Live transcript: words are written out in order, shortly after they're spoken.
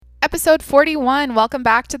episode 41. Welcome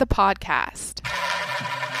back to the podcast.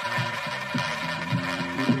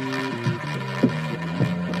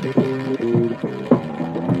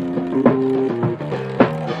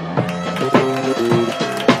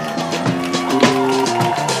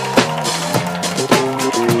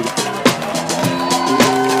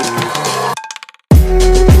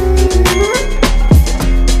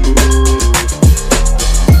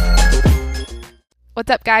 What's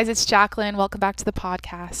up, guys? It's Jacqueline. Welcome back to the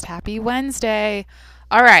podcast. Happy Wednesday.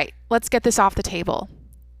 All right, let's get this off the table.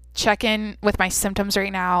 Check in with my symptoms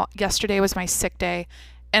right now. Yesterday was my sick day.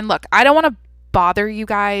 And look, I don't want to bother you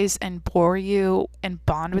guys and bore you and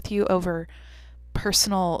bond with you over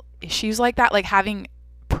personal issues like that, like having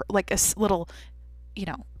like a little,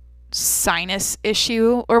 sinus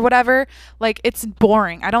issue or whatever. Like, it's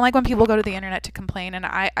boring. I don't like when people go to the internet to complain, and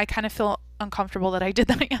I kind of feel uncomfortable that I did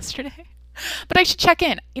that yesterday. But I should check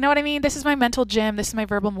in. You know what I mean? This is my mental gym. This is my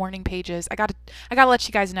verbal morning pages. I gotta let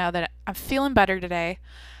you guys know that I'm feeling better today.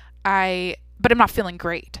 But I'm not feeling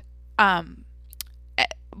great.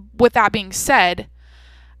 With that being said,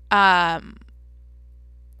 I've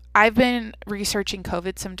been researching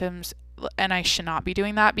COVID symptoms, and I should not be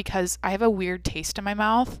doing that because I have a weird taste in my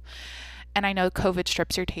mouth. And I know COVID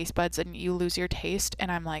strips your taste buds and you lose your taste. And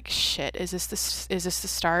I'm like, shit, is this the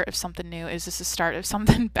start of something new? Is this the start of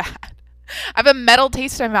something bad? I have a metal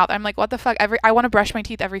taste in my mouth. I'm like, what the fuck? I want to brush my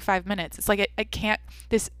teeth every 5 minutes. It's like I can't.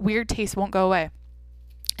 This weird taste won't go away.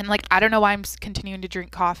 And like, I don't know why I'm continuing to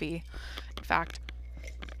drink coffee. In fact,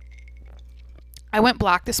 I went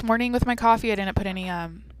black this morning with my coffee. I didn't put any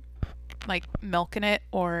like milk in it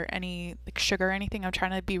or any like sugar or anything. I'm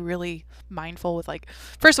trying to be really mindful with, like,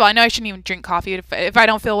 first of all, I know I shouldn't even drink coffee if I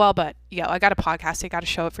don't feel well, but I got a podcast. I got to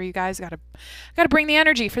show it for you guys. I got to bring the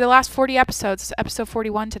energy for the last 40 episodes. Episode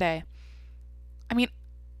 41 today. I mean,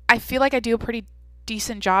 I feel like I do a pretty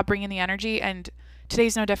decent job bringing the energy, and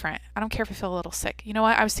today's no different. I don't care if I feel a little sick. You know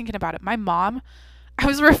what? I was thinking about it. My mom, I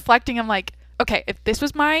was reflecting. I'm like, okay, if this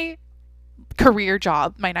was my career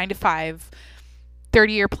job, my 9-to-5,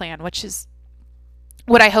 30-year plan, which is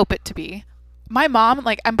what I hope it to be. My mom,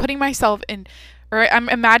 like, I'm putting myself in, or I'm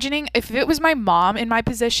imagining if it was my mom in my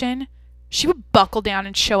position, she would buckle down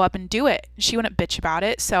and show up and do it. She wouldn't bitch about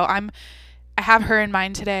it. So I have her in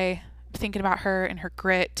mind today. Thinking about her and her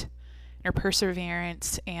grit and her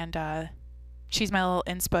perseverance, and she's my little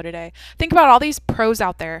inspo today. Think about all these pros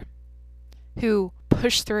out there who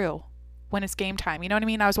push through when it's game time. You know what I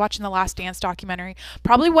mean? I was watching the Last Dance documentary,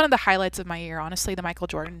 probably one of the highlights of my year, honestly, the Michael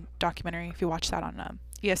Jordan documentary, if you watch that on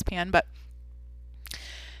ESPN. But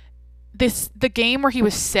the game where he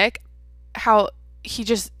was sick, how he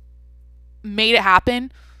just made it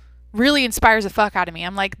happen, really inspires the fuck out of me.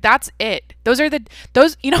 I'm like, that's it. Those,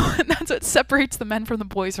 that's what separates the men from the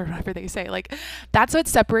boys, or whatever they say. Like, that's what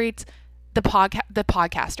separates the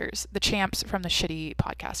podcasters, the champs from the shitty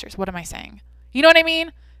podcasters. What am I saying? You know what I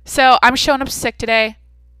mean? So I'm showing up sick today,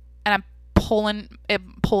 and I'm pulling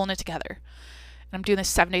it together. And I'm doing this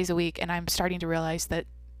 7 days a week, and I'm starting to realize that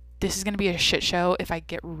this is going to be a shit show. If I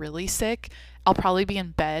get really sick, I'll probably be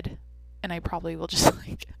in bed, and I probably will just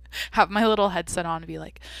like have my little headset on and be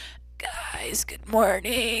like, guys, good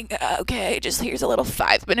morning. Okay, just here's a little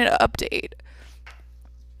 5-minute update.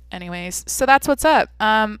 Anyways, so that's what's up.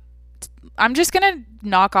 I'm just gonna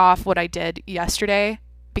knock off what I did yesterday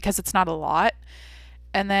because it's not a lot,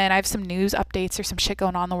 and then I have some news updates or some shit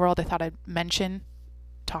going on in the world I thought I'd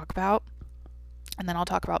talk about, and then I'll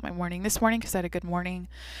talk about my morning this morning because I had a good morning.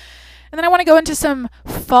 And then I want to go into some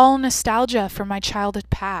fall nostalgia from my childhood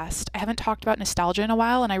past. I haven't talked about nostalgia in a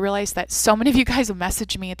while, and I realized that so many of you guys have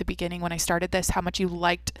messaged me at the beginning when I started this how much you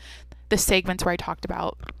liked the segments where I talked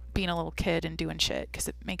about being a little kid and doing shit, because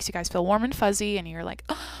it makes you guys feel warm and fuzzy, and you're like,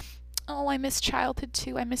 oh, I miss childhood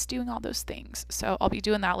too. I miss doing all those things. So I'll be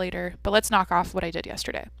doing that later, but let's knock off what I did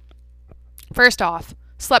yesterday. First off,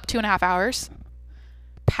 slept 2.5 hours,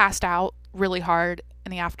 passed out really hard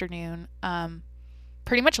in the afternoon,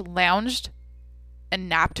 pretty much lounged and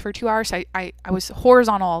napped for 2 hours. I was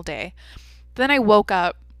horizontal all day. Then I woke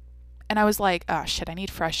up and I was like, oh shit, I need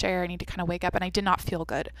fresh air. I need to kind of wake up, and I did not feel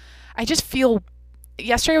good.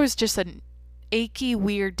 Yesterday was just an achy,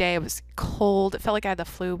 weird day. It was cold. It felt like I had the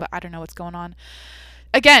flu, but I don't know what's going on.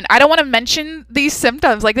 Again, I don't want to mention these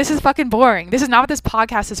symptoms. Like, this is fucking boring. This is not what this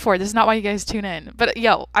podcast is for. This is not why you guys tune in. But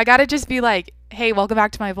I gotta just be like, hey, welcome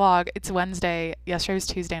back to my vlog. It's Wednesday. Yesterday was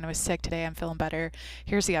Tuesday and I was sick. Today I'm feeling better.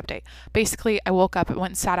 Here's the update. Basically, I woke up,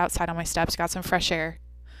 went and sat outside on my steps, got some fresh air.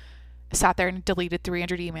 I sat there and deleted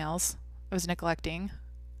 300 emails I was neglecting.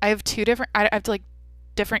 I have different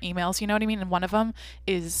emails, you know what I mean? And one of them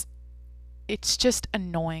is, it's just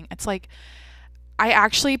annoying. It's like, I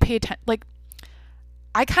actually pay attention. Like,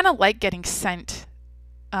 I kind of like getting sent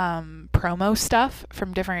promo stuff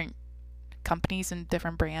from different companies and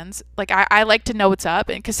different brands. Like, I like to know what's up,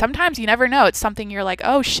 and because sometimes you never know, it's something you're like,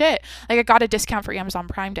 oh shit, like I got a discount for Amazon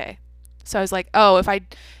Prime Day, so I was like, oh, if I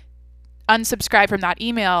unsubscribe from that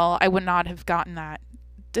email, I would not have gotten that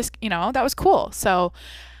that was cool. So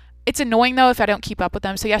it's annoying though if I don't keep up with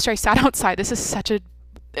them. So yesterday I sat outside. This is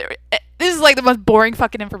like the most boring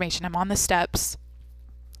fucking information. I'm on the steps.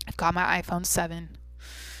 I've got my iPhone 7.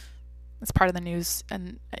 It's part of the news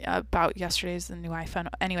and about yesterday's the new iPhone.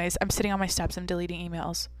 Anyways, I'm sitting on my steps. I'm deleting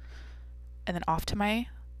emails, and then off to my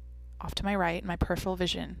right, in my peripheral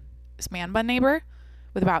vision, this man bun neighbor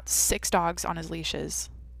with about 6 dogs on his leashes.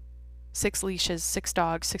 6 leashes, 6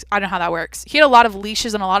 dogs, 6. I don't know how that works. He had a lot of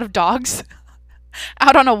leashes and a lot of dogs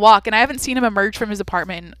out on a walk, and I haven't seen him emerge from his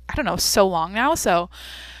apartment in, I don't know, so long now. So,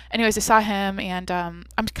 anyways, I saw him, and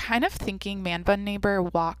I'm kind of thinking man bun neighbor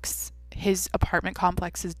walks his apartment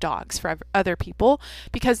complex's dogs for other people,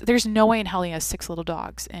 because there's no way in hell he has 6 little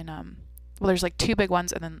dogs. And well, there's like 2 big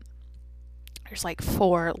ones, and then there's like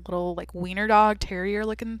 4 little like wiener dog terrier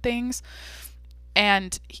looking things,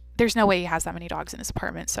 and there's no way he has that many dogs in his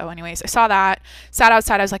apartment. So anyways, I saw that, sat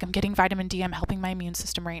outside. I was like, I'm getting vitamin D. I'm helping my immune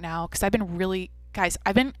system right now, because I've been really, guys,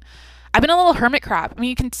 I've been a little hermit crab. I mean,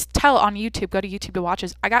 you can tell on YouTube. Go to YouTube to watch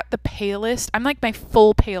this. I got the palest. I'm like my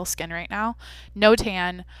full pale skin right now. No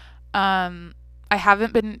tan. I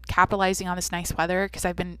haven't been capitalizing on this nice weather because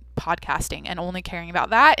I've been podcasting and only caring about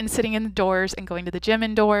that and sitting indoors and going to the gym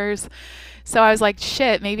indoors. So I was like,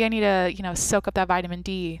 shit, maybe I need to, soak up that vitamin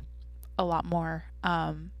D a lot more.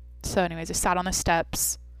 So anyways, I sat on the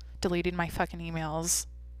steps, deleted my fucking emails.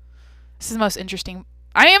 This is the most interesting.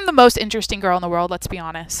 I am the most interesting girl in the world. Let's be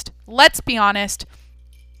honest.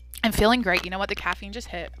 I'm feeling great. You know what? The caffeine just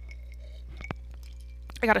hit.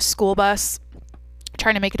 I got a school bus,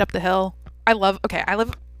 trying to make it up the hill. I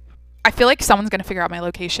feel like someone's going to figure out my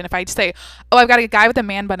location if I say, oh, I've got a guy with a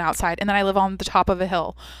man bun outside, and then I live on the top of a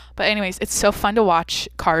hill. But anyways, it's so fun to watch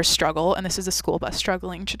cars struggle, and this is a school bus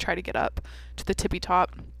struggling to try to get up to the tippy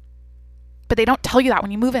top. But they don't tell you that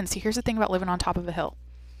when you move in. See, here's the thing about living on top of a hill.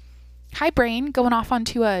 Hi, brain, going off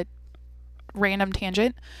onto a random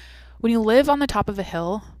tangent. When you live on the top of a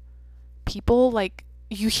hill, people, like,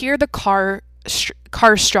 you hear the cars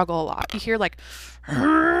struggle a lot. You hear, like,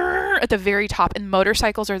 at the very top, and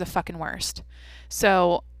motorcycles are the fucking worst.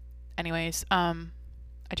 So anyways, I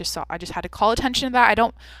just had to call attention to that. I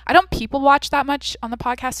don't people watch that much on the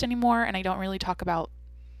podcast anymore, and I don't really talk about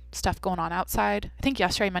stuff going on outside. I think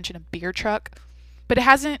yesterday I mentioned a beer truck, but it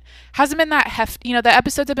hasn't been that hefty. The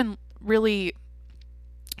episodes have been really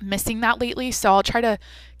missing that lately, so I'll try to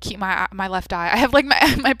keep my left eye. I have like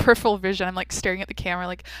my peripheral vision. I'm like staring at the camera,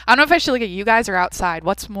 like I don't know if I should look at you guys or outside.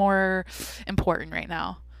 What's more important right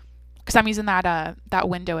now? Because I'm using that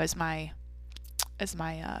window as my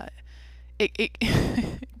it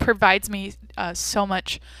provides me so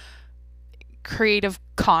much creative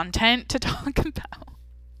content to talk about.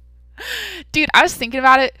 Dude, I was thinking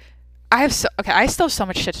about it. I still have so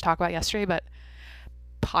much shit to talk about yesterday, but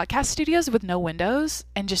podcast studios with no windows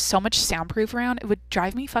and just so much soundproof around, it would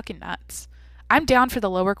drive me fucking nuts. I'm down for the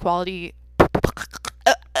lower quality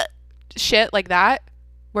shit like that,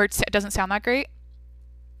 where it doesn't sound that great.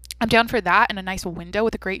 I'm down for that, and a nice window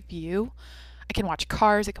with a great view. I can watch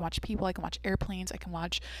cars, I can watch people, I can watch airplanes, I can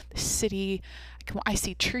watch the city, I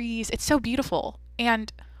see trees. It's so beautiful.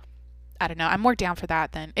 And I don't know, I'm more down for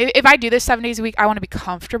that than if I do this 7 days a week. I want to be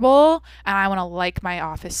comfortable, and I want to like my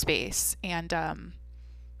office space. And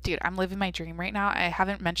dude, I'm living my dream right now. I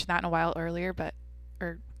haven't mentioned that in a while,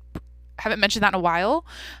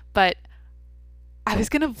 but I was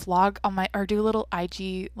gonna vlog on or do a little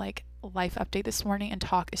IG like life update this morning and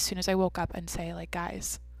talk as soon as I woke up and say, like,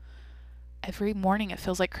 guys, every morning it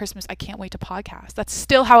feels like Christmas. I can't wait to podcast. That's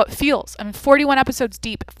still how it feels. I'm 41 episodes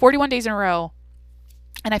deep, 41 days in a row,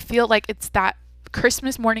 and I feel like it's that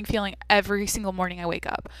Christmas morning feeling every single morning I wake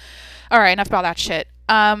up. All right, enough about that shit.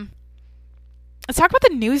 Let's talk about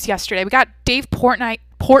the news yesterday. We got Dave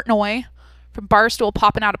Portnoy from Barstool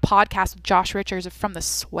popping out a podcast with Josh Richards from the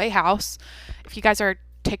Sway House. If you guys are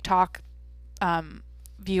TikTok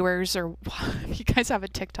viewers, or if you guys have a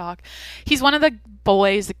TikTok, he's one of the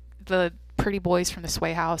boys, the pretty boys from the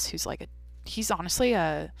Sway House, he's honestly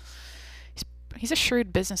he's a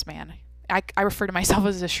shrewd businessman. I refer to myself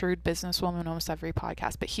as a shrewd businesswoman almost every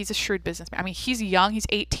podcast, but he's a shrewd businessman. I mean, he's young, he's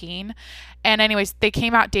 18. And anyways,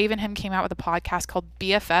 Dave and him came out with a podcast called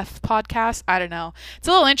BFF Podcast. I don't know. It's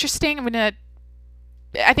a little interesting.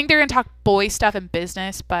 I think they're going to talk boy stuff and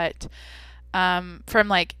business, but from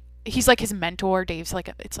like he's like his mentor. Dave's like,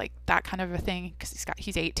 it's like that kind of a thing because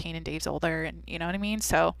he's 18 and Dave's older, and you know what I mean?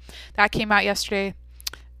 So that came out yesterday.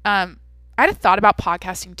 I had a thought about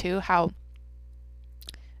podcasting too, how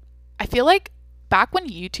I feel like back when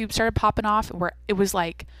YouTube started popping off, where it was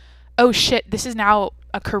like, oh shit, this is now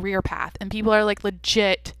a career path, and people are like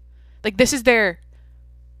legit, like this is their,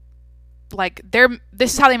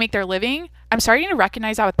 this is how they make their living. I'm starting to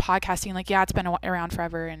recognize that with podcasting. Like, yeah, it's been around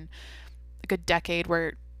forever and a good decade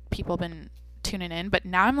where people have been tuning in, but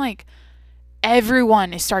now I'm like,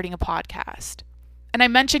 everyone is starting a podcast. And I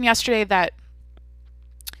mentioned yesterday that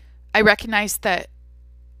I recognize that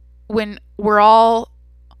when we're all,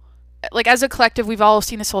 like as a collective, we've all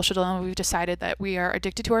seen the social dilemma. We've decided that we are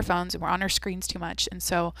addicted to our phones and we're on our screens too much. And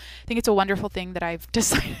so I think it's a wonderful thing that I've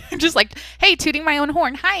decided, just like, hey, tooting my own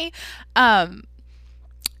horn. Hi.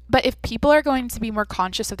 But if people are going to be more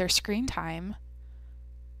conscious of their screen time,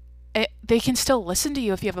 they can still listen to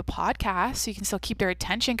you if you have a podcast. So you can still keep their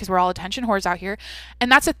attention, because we're all attention whores out here.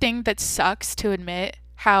 And that's a thing that sucks to admit,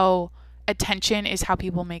 how attention is how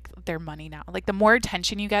people make their money now. Like the more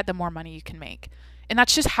attention you get, the more money you can make. And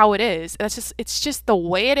that's just how it is. It's just the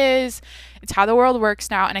way it is. It's how the world works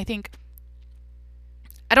now. And I think,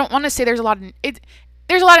 I don't want to say there's a lot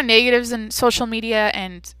of negatives in social media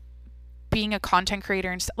and being a content creator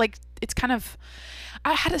and stuff. Like, it's kind of,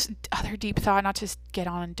 I had this other deep thought, not to get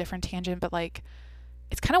on a different tangent, but like,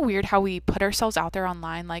 it's kind of weird how we put ourselves out there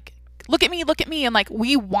online. Like, look at me. And like,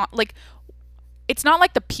 we want, like, it's not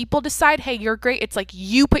like the people decide, hey, you're great. It's like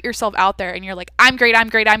you put yourself out there and you're like, I'm great.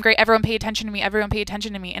 Everyone pay attention to me.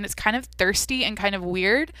 And it's kind of thirsty and kind of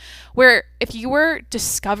weird, where if you were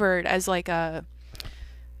discovered as like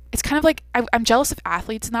it's kind of like, I'm jealous of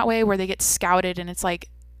athletes in that way, where they get scouted and it's like,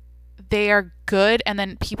 they are good. And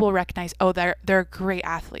then people recognize, oh, they're a great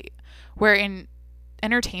athlete. Where in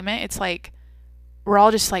entertainment, it's like, we're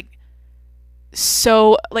all just like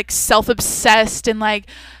so like self-obsessed and like,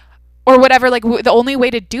 or whatever, like the only way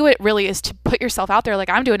to do it really is to put yourself out there, like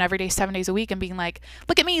I'm doing every day, 7 days a week, and being like,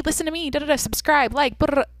 look at me, listen to me, subscribe, like,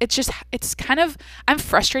 it's kind of, I'm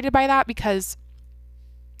frustrated by that, because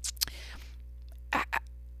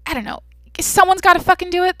I don't know, someone's got to fucking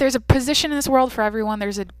do it. There's a position in this world for everyone.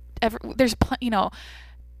 It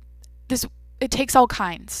takes all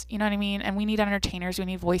kinds, you know what I mean? And we need entertainers, we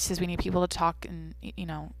need voices, we need people to talk and,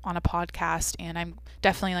 on a podcast. And I'm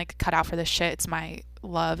definitely like cut out for this shit. It's my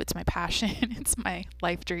love, it's my passion, it's my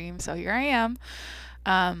life dream. So here I am.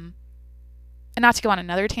 And not to go on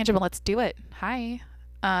another tangent, but let's do it. Hi.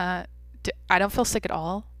 I don't feel sick at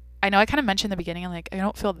all. I know I kind of mentioned in the beginning, I'm like, I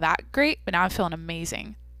don't feel that great, but now I'm feeling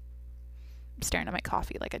amazing. I'm staring at my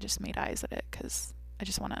coffee like I just made eyes at it, because I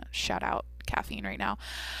just want to shout out caffeine right now.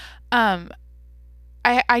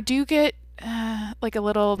 I do get like a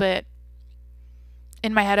little bit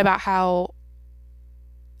in my head about how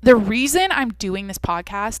the reason I'm doing this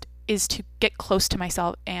podcast is to get close to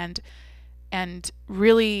myself and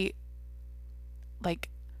really like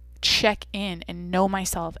check in and know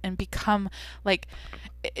myself and become like,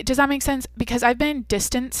 does that make sense? Because I've been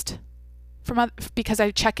distanced from because I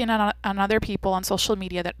check in on other people on social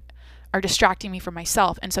media that are distracting me from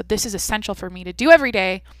myself. And so this is essential for me to do every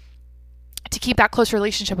day to keep that close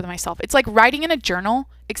relationship with myself. It's like writing in a journal,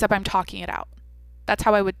 except I'm talking it out. That's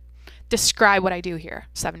how I would describe what I do here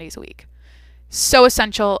 7 days a week. So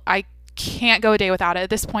essential. I can't go a day without it. At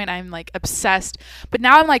this point, I'm like obsessed. But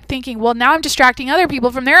now I'm like thinking, well, now I'm distracting other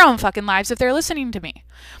people from their own fucking lives if they're listening to me.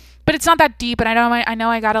 But it's not that deep. And I know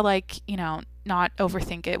I gotta like, not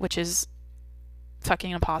overthink it, which is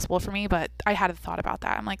fucking impossible for me. But I had a thought about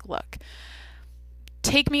that. I'm like, look,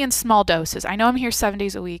 take me in small doses. I know I'm here 7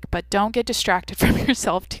 days a week, but don't get distracted from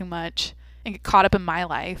yourself too much and get caught up in my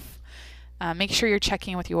life. Make sure you're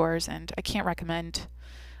checking in with yours. And I can't recommend,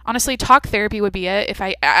 honestly, talk therapy would be it.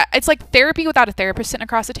 It's like therapy without a therapist sitting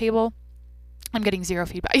across the table. I'm getting zero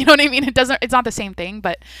feedback. You know what I mean? It's not the same thing,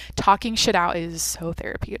 but talking shit out is so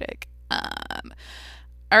therapeutic. All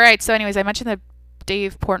right. So anyways, I mentioned the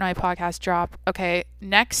Dave Portnoy podcast drop. Okay.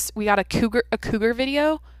 Next, we got a cougar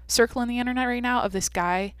video circling the internet right now of this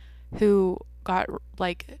guy who got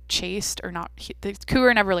like chased, or not. The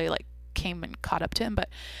cougar never really like came and caught up to him, but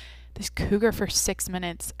this cougar for 6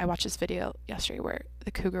 minutes. I watched this video yesterday where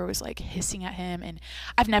the cougar was like hissing at him, and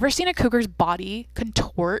I've never seen a cougar's body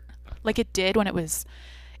contort like it did when it was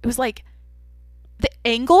like the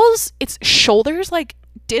angles, its shoulders like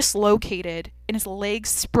dislocated and his legs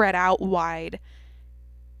spread out wide.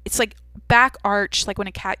 It's like back arch, like when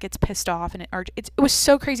a cat gets pissed off and it was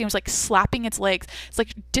so crazy. It was like slapping its legs. It's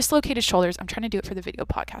like dislocated shoulders. I'm trying to do it for the video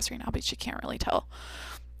podcast right now, but you can't really tell.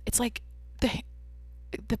 It's like the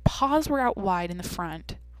paws were out wide in the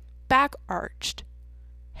front, back arched,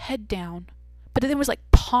 head down, but then was like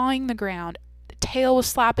pawing the ground. The tail was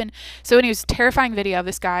slapping. So anyways, terrifying video of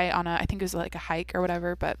this guy on I think it was like a hike or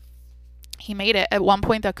whatever, but he made it. At one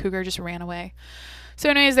point, the cougar just ran away. So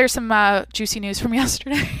anyways, there's some juicy news from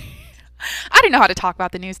yesterday. I don't know how to talk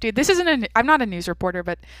about the news, dude. I'm not a news reporter,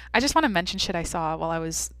 but I just want to mention shit I saw while I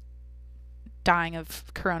was dying of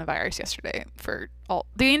coronavirus yesterday. For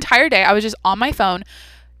the entire day, I was just on my phone,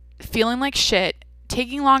 feeling like shit,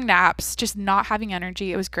 taking long naps, just not having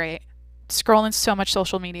energy. It was great. Scrolling so much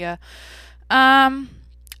social media.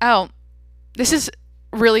 Oh, this is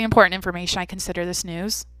really important information. I consider this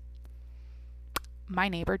news. My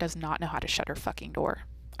neighbor does not know how to shut her fucking door.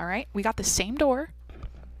 All right? We got the same door.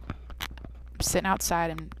 I'm sitting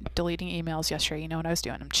outside and deleting emails yesterday. You know what I was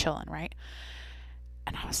doing? I'm chilling, right?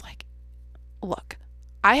 And I was like, look,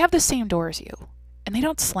 I have the same door as you, and they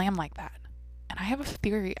don't slam like that. And I have a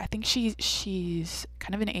theory. I think she's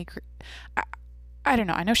kind of an I don't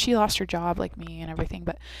know. I know she lost her job like me and everything,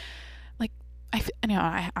 but like I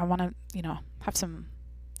want to, have some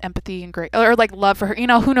empathy and great or like love for her.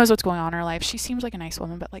 Who knows what's going on in her life. She seems like a nice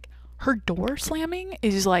woman, but like her door slamming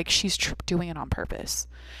is like she's doing it on purpose.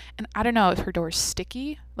 And I don't know if her door is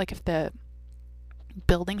sticky, like if the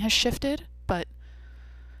building has shifted, but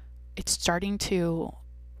it's starting to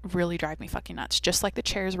really drive me fucking nuts. Just like the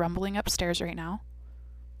chairs rumbling upstairs right now.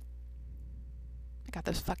 I got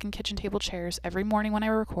those fucking kitchen table chairs every morning when I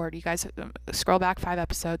record. You guys scroll back 5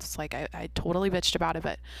 episodes. It's like I totally bitched about it,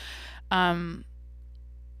 but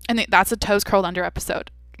and that's a toes curled under episode,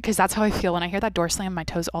 because that's how I feel when I hear that door slam. My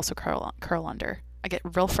toes also curl under. I get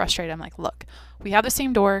real frustrated. I'm like, look, we have the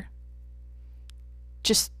same door.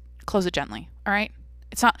 Just close it gently. All right.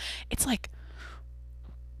 It's like,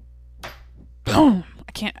 boom.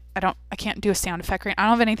 I can't do a sound effect right. I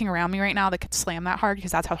don't have anything around me right now that could slam that hard,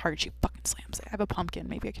 because that's how hard she fucking slams it. I have a pumpkin.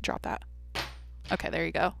 Maybe I could drop that. Okay. There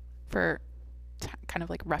you go. For kind of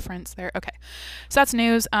like reference there. Okay. So that's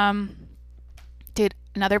news. Did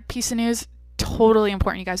another piece of news, totally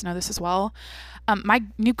important. You guys know this as well. My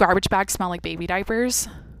new garbage bags smell like baby diapers,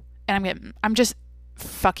 and I'm just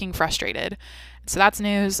fucking frustrated. So that's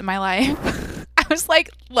news in my life. I was like,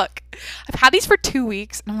 look, I've had these for 2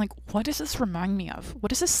 weeks, and I'm like, what does this remind me of? What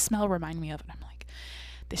does this smell remind me of? And I'm like,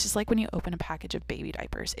 this is like when you open a package of baby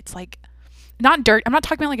diapers. It's like not dirt. I'm not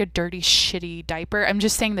talking about like a dirty, shitty diaper. I'm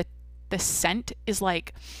just saying that the scent is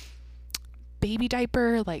like baby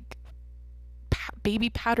diaper, like baby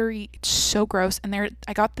powdery. It's so gross. And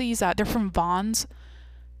I got these they're from Vons.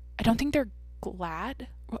 I don't think they're Glad.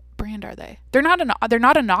 What brand are they? They're not a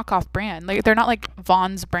knockoff brand. Like they're not like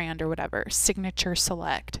Vons brand or whatever. Signature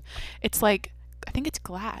Select. It's like, I think it's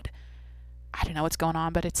Glad. I don't know what's going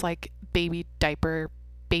on, but it's like baby diaper,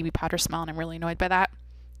 baby powder smell, and I'm really annoyed by that.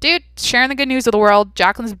 Dude, sharing the good news of the world.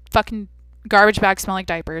 Jacqueline's fucking garbage bags smell like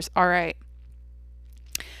diapers. All right.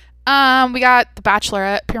 We got The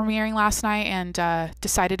Bachelorette premiering last night, and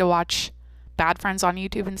decided to watch Bad Friends on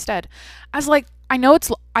YouTube instead. I was like, I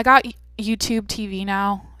got YouTube TV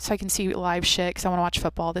now, so I can see live shit, because I want to watch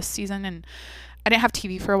football this season, and I didn't have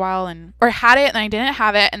TV for a while, or had it, and I didn't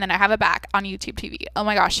have it, and then I have it back on YouTube TV. Oh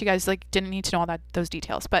my gosh, you guys like didn't need to know those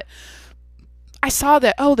details, but I saw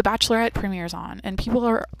that, The Bachelorette premieres on, and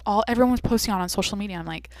everyone was posting on social media.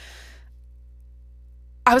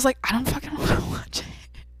 I was like, I don't fucking want to watch it.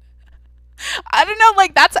 I don't know,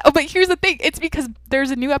 like but here's the thing. It's because there's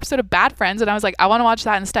a new episode of Bad Friends, and I was like, I want to watch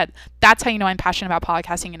that instead. That's how you know I'm passionate about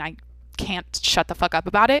podcasting, and I can't shut the fuck up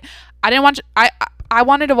about it. I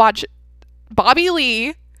wanted to watch Bobby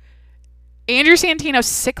Lee, Andrew Santino,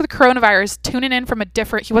 sick with coronavirus, tuning in from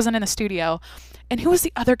he wasn't in the studio. And who was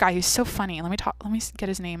the other guy who's so funny? Let me get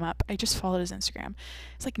his name up. I just followed his Instagram.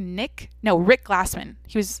 It's like Rick Glassman.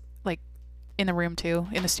 He was like in the room too,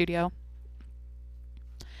 in the studio.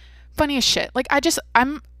 Funny as shit. Like I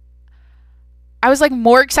was like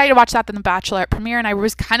more excited to watch that than the Bachelorette premiere, and I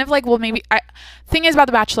was kind of like, well, maybe. Thing is about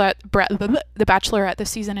the Bachelorette this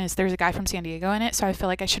season is there's a guy from San Diego in it, so I feel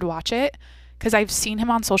like I should watch it, because I've seen him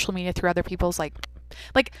on social media through other people's like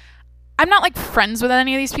I'm not like friends with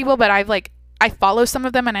any of these people, but I follow some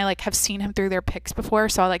of them, and I like have seen him through their pics before,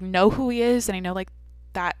 so I like know who he is, and I know like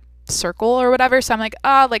that circle or whatever. So I'm like,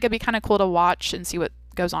 like it'd be kind of cool to watch and see what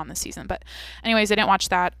goes on this season. But anyways, I didn't watch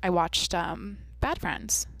that. I watched Bad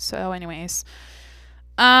Friends. So anyways,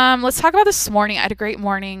 let's talk about this morning. I had a great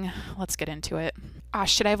morning. Let's get into it.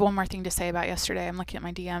 Shit, I have one more thing to say about yesterday. I'm looking at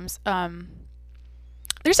my DMs.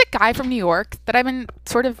 There's a guy from New York that I've been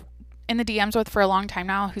sort of in the DMs with for a long time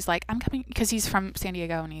now, who's like, I'm coming, because he's from San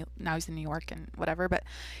Diego, and now he's in New York and whatever, but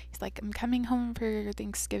he's like, I'm coming home for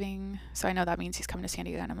Thanksgiving. So I know that means he's coming to San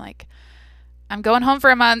Diego, and I'm like, I'm going home for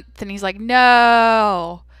a month. And he's like,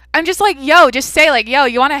 no. I'm just like, yo, just say like, yo,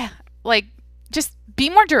 you want to like, just be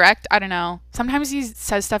more direct. I don't know. Sometimes he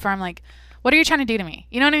says stuff where I'm like, what are you trying to do to me?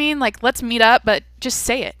 You know what I mean? Like, let's meet up, but just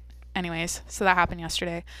say it. Anyways, so that happened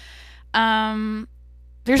yesterday.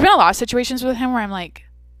 There's been a lot of situations with him where I'm like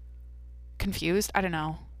confused. I don't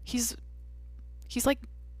know. He's like,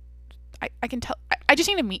 I can tell. I just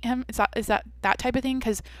need to meet him. Is that type of thing?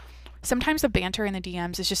 Because sometimes the banter in the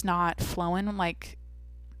DMs is just not flowing. Like,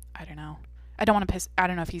 I don't know. I don't want to piss. I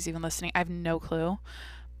don't know if he's even listening. I have no clue.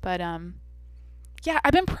 But yeah,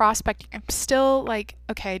 I've been prospecting. I'm still like,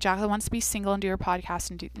 okay, Jacqueline wants to be single and do her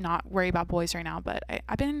podcast and not worry about boys right now. But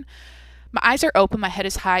I've been, my eyes are open. My head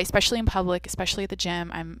is high, especially in public, especially at the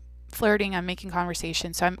gym. I'm flirting. I'm making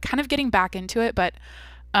conversation. So I'm kind of getting back into it. But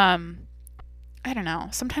I don't know.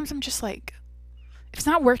 Sometimes I'm just like, if it's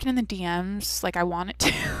not working in the DMs like I want it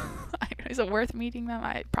to, is it worth meeting them?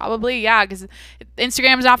 Yeah, because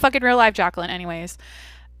Instagram is not fucking real life, Jacqueline. Anyways,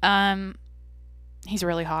 he's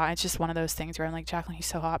really hot. It's just one of those things where I'm like, Jacqueline, he's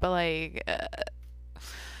so hot, but like,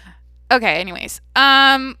 okay. Anyways,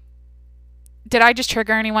 did I just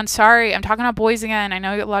trigger anyone? Sorry, I'm talking about boys again. I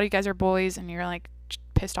know a lot of you guys are boys, and you're like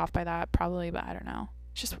pissed off by that, probably, but I don't know.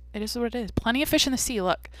 It is what it is. Plenty of fish in the sea.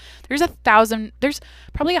 Look, there's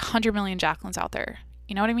probably 100 million Jacquelines out there.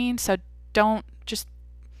 You know what I mean? So don't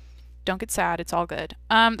get sad. It's all good.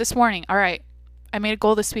 This morning, all right, I made a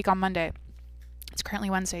goal this week on Monday. It's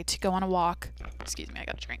currently Wednesday to go on a walk. Excuse me, I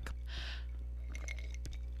got a drink.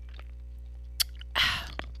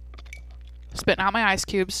 Spitting out my ice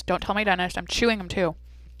cubes. Don't tell my dentist. I'm chewing them too.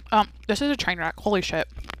 This is a train wreck. Holy shit.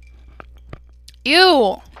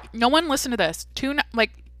 Ew. No one listen to this.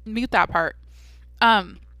 Mute that part. I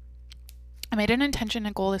made an intention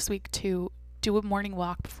and goal this week to do a morning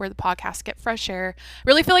walk before the podcast, get fresh air.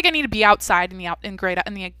 Really feel like I need to be outside in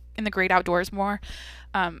the great outdoors more.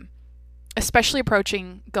 Especially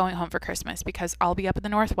approaching going home for Christmas, because I'll be up in the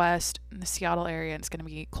Northwest in the Seattle area and it's going to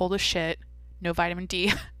be cold as shit. No vitamin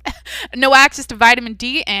D, no access to vitamin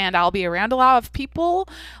D, and I'll be around a lot of people,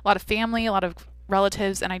 a lot of family, a lot of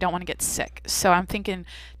relatives, and I don't want to get sick. So I'm thinking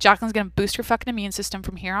Jacqueline's going to boost her fucking immune system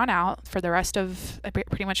from here on out for the rest of, I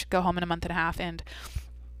pretty much go home in a month and a half, and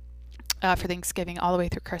for Thanksgiving all the way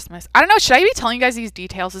through Christmas. I don't know. Should I be telling you guys these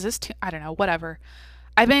details? Is this too, I don't know, whatever.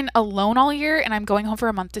 I've been alone all year, and I'm going home for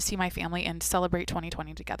a month to see my family and celebrate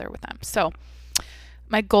 2020 together with them. So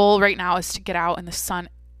my goal right now is to get out in the sun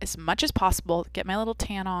as much as possible, get my little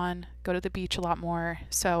tan on, go to the beach a lot more.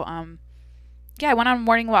 So yeah, I went on a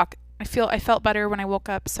morning walk. I felt better when I woke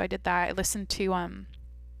up, so I did that. I listened to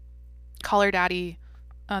Call Her Daddy,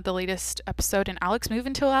 the latest episode, and Alex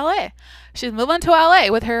moving to LA. She's moving to LA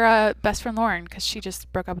with her best friend Lauren, because she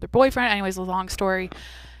just broke up with her boyfriend. Anyways, a long story.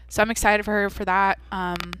 So I'm excited for her for that.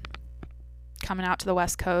 Coming out to the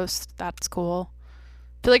West Coast, that's cool.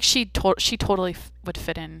 I feel like she totally would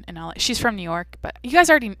fit in LA. She's from New York, but you guys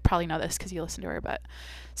already probably know this because you listen to her. But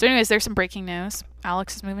so anyways, there's some breaking news.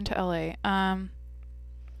 Alex is moving to LA.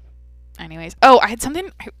 Anyways, I had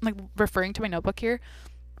something like referring to my notebook here.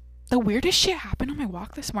 The weirdest shit happened on my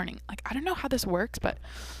walk this morning. Like, I don't know how this works, but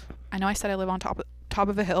I know I said I live on top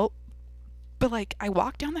of a hill, but like I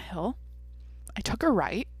walked down the hill, I took a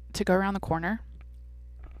right to go around the corner,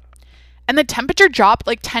 and the temperature dropped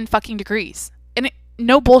like 10 fucking degrees. And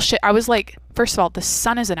no bullshit, I was like, first of all, the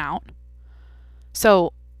sun isn't out.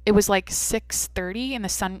 So it was like 6:30 and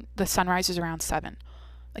the sunrise is around 7.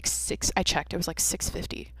 Like 6, I checked, it was like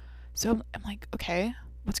 6:50. So I'm like, okay,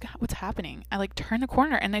 what's happening? I like turn the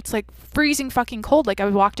corner and it's like freezing fucking cold. Like I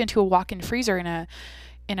walked into a walk-in freezer in a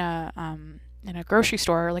grocery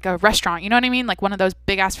store, or like a restaurant, you know what I mean? Like one of those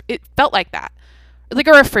big ass, it felt like that. Like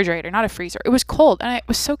a refrigerator, not a freezer. It was cold and I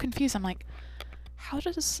was so confused. I'm like, I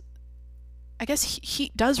guess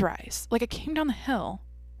heat does rise. Like I came down the hill.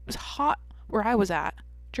 It was hot where I was at.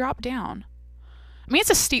 Dropped down. I mean, it's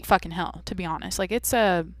a steep fucking hill, to be honest. Like it's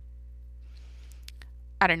I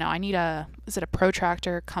don't know. I need is it a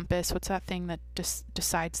protractor, compass? What's that thing that just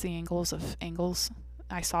decides the angles of angles?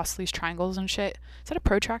 Isosceles triangles and shit. Is that a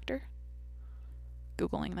protractor?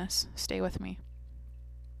 Googling this. Stay with me.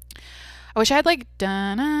 I wish I had like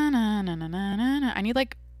I need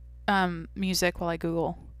like music while I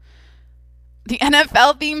Google. The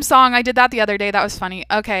NFL theme song. I did that the other day. That was funny.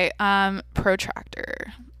 Okay,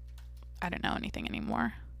 protractor. I don't know anything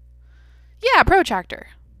anymore. Yeah, protractor.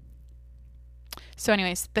 So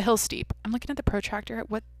anyways, the hill's steep. I'm looking at the protractor.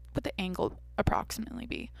 What would the angle approximately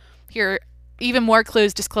be? Here, even more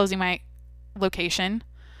clues disclosing my location.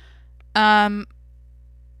 I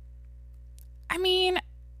mean,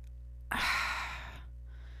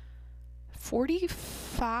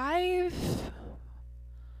 45?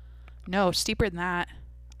 No, steeper than that.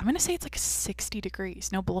 I'm gonna say it's like 60 degrees.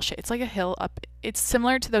 No bullshit. It's like a hill up. It's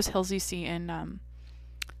similar to those hills you see in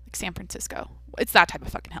like San Francisco. It's that type of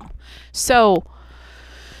fucking hill. So,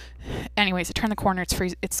 anyways, I turned the corner. It's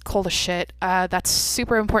freezing. It's cold as shit. That's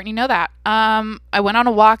super important. You know that. I went on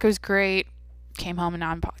a walk. It was great. Came home and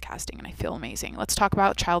now I'm podcasting and I feel amazing. Let's talk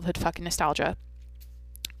about childhood fucking nostalgia.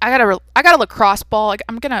 I got a lacrosse ball. Like,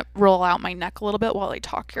 I'm gonna roll out my neck a little bit while I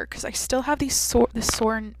talk here because I still have these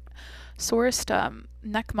sorest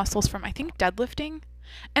neck muscles from, I think, deadlifting.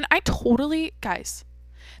 And I totally, guys,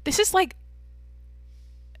 this is like,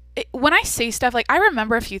 when I say stuff, like, I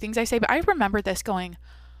remember a few things I say, but I remember this going,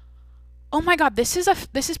 oh my God, this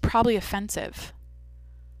is probably offensive.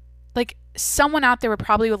 Like, someone out there would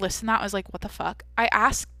probably listen to that and was like, what the fuck? I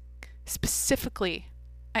asked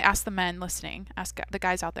the men listening, ask the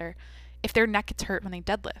guys out there, if their neck gets hurt when they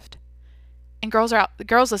deadlift. And the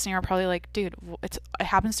girls listening are probably like, dude, it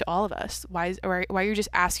happens to all of us. Why are you just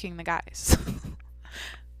asking the guys?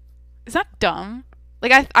 Is that dumb?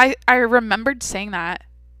 Like, I remembered saying that.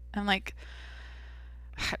 I'm like,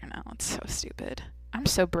 I don't know. It's so stupid. I'm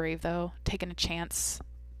so brave though, taking a chance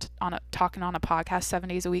talking on a podcast 7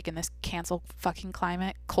 days a week in this cancel fucking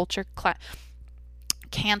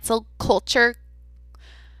cancel culture.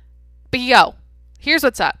 But yo, here's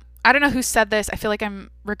what's up. I don't know who said this. I feel like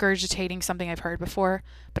I'm regurgitating something I've heard before,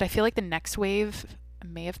 but I feel like the next wave, I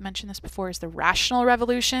may have mentioned this before, is the rational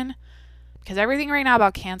revolution. Because everything right now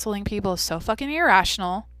about canceling people is so fucking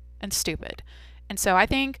irrational and stupid. And so I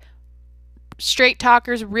think straight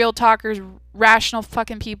talkers, real talkers, rational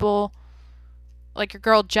fucking people, like your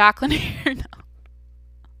girl Jacqueline here, no.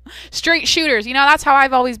 Straight shooters, that's how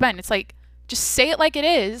I've always been. It's like, just say it like it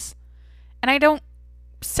is. And I don't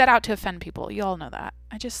set out to offend people. You all know that.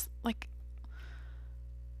 I just, like,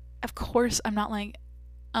 of course, I'm not like,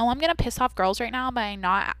 oh, I'm going to piss off girls right now by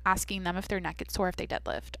not asking them if their neck gets sore if they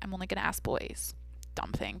deadlift. I'm only going to ask boys.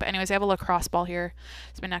 Dumb thing. But anyways, I have a lacrosse ball here.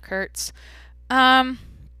 So my neck hurts. Let's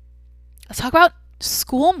talk about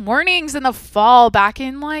school mornings in the fall back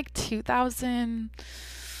in like 2000.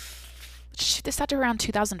 Shoot this out to around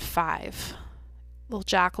 2005. Little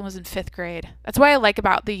Jacqueline was in 5th grade. That's what I like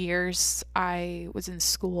about the years I was in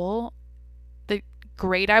school. The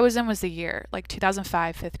grade I was in was the year, like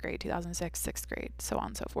 2005, 5th grade, 2006, 6th grade, so on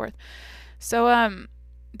and so forth. So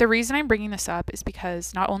the reason I'm bringing this up is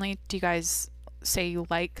because not only do you guys say you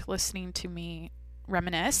like listening to me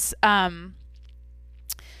reminisce, I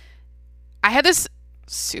had this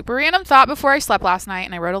super random thought before I slept last night,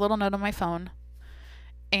 and I wrote a little note on my phone,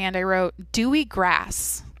 and I wrote dewy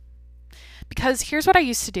grass. Because here's what I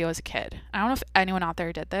used to do as a kid. I don't know if anyone out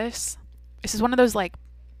there did this. This is one of those like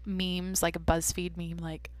memes, like a BuzzFeed meme,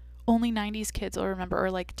 like only 90s kids will remember,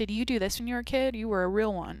 or like, did you do this when you were a kid? You were a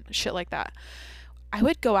real one. Shit like that. I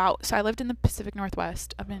would go out. So I lived in the Pacific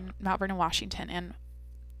Northwest. I'm in Mount Vernon, Washington, and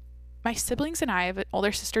my siblings and I have an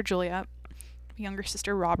older sister, Julia, younger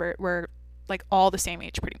sister, Robert, were like all the same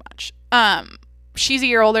age pretty much. She's a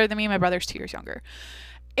year older than me. My brother's 2 years younger.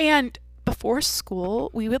 And before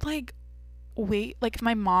school, we would like wait, like if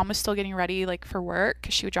my mom was still getting ready like for work,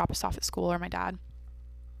 because she would drop us off at school, or my dad,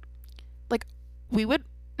 like we would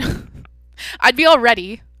I'd be all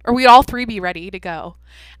ready, or we'd all three be ready to go,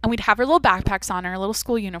 and we'd have our little backpacks on, our little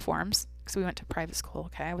school uniforms, because we went to private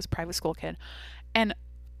school. Okay, I was a private school kid, and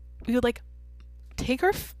we would like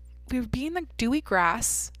we would be in the dewy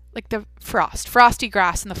grass, like the frosty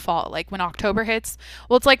grass in the fall, like when October hits.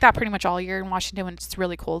 Well, it's like that pretty much all year in Washington when it's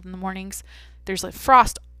really cold in the mornings. There's like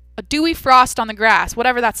a dewy frost on the grass,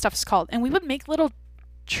 whatever that stuff is called. And we would make little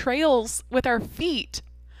trails with our feet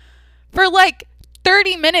for like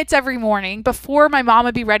 30 minutes every morning before my mom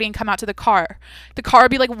would be ready and come out to the car. The car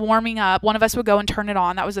would be like warming up. One of us would go and turn it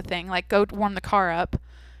on. That was the thing. Like, go warm the car up.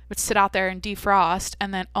 Would sit out there and defrost.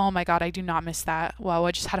 And then, oh my God, I do not miss that. Whoa,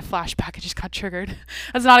 I just had a flashback. I just got triggered.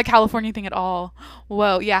 That's not a California thing at all.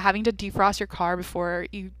 Whoa, yeah, having to defrost your car before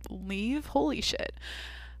you leave. Holy shit.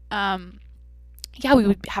 Yeah, we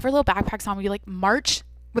would have our little backpacks on. We'd like march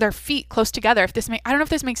with our feet close together. I don't know if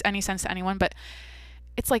this makes any sense to anyone, but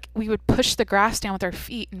it's like we would push the grass down with our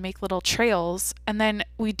feet and make little trails, and then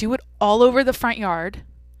we do it all over the front yard.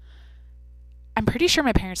 I'm pretty sure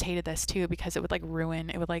my parents hated this too, because it would like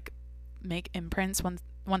make imprints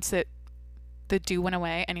once the dew went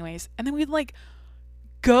away. Anyways, and then we'd like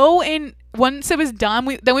go in, once it was done,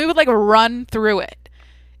 we would like run through it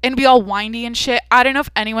and be all windy and shit. I don't know if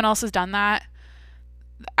anyone else has done that.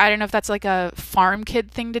 I don't know if that's like a farm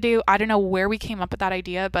kid thing to do. I don't know where we came up with that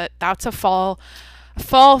idea, but that's a fall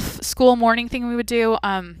school morning thing we would do.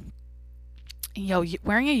 Wearing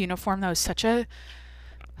a uniform though is such a,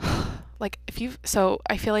 like, so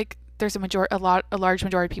I feel like there's a large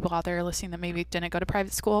majority of people out there listening that maybe didn't go to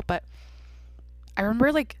private school, but I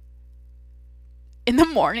remember like in the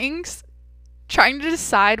mornings trying to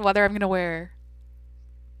decide whether I'm going to wear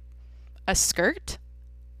a skirt,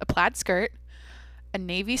 a plaid skirt, a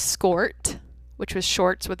navy skort, which was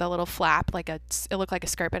shorts with a little flap, like it looked like a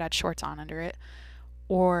skirt but had shorts on under it,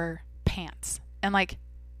 or pants. And like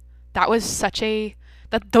that was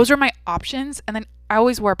those were my options. And then I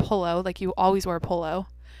always wore a polo, like you always wear a polo.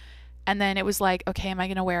 And then it was like, okay, am I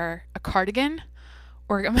going to wear a cardigan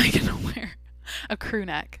or am I going to wear a crew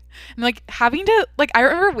neck? And like having to, like, I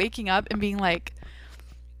remember waking up and being like,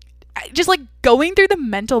 just like going through the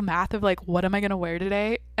mental math of like, what am I going to wear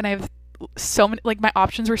today? And I have so many, like my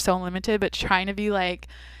options were so limited, but trying to be like,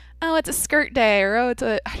 oh, it's a skirt day, or oh,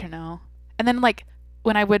 I don't know. And then like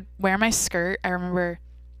when I would wear my skirt, I remember,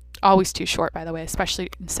 always too short, by the way, especially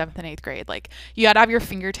in 7th and 8th grade. Like you had to have your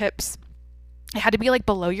fingertips. It had to be like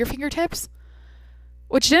below your fingertips,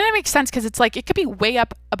 which didn't make sense because it's like it could be way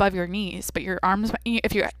up above your knees, but your arms,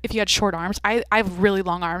 if you had short arms, I have really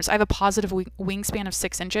long arms. I have a positive wingspan of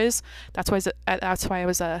 6 inches. That's why I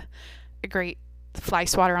was a great fly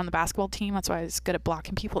swatter on the basketball team. That's why I was good at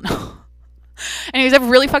blocking people. No. Anyways, I have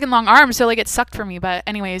really fucking long arms, so like it sucked for me. But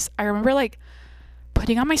anyways, I remember like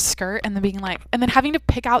putting on my skirt and then being like, and then having to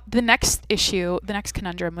pick out the next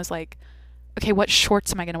conundrum was like, okay, what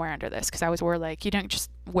shorts am I going to wear under this? Because I always wore like, you don't just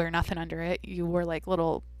wear nothing under it. You wore like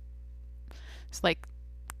little, like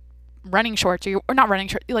running shorts or not running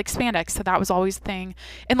shorts, like spandex. So that was always the thing.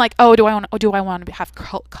 And like, oh, do I want to have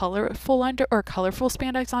colorful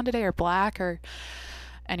spandex on today or black or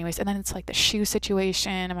anyways. And then it's like the shoe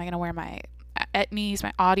situation. Am I going to wear my Etnies,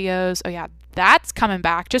 my Audios? Oh yeah, that's coming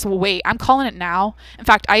back. Just wait. I'm calling it now. In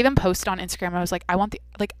fact, I even posted on Instagram. I was like, I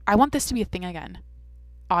want this to be a thing again.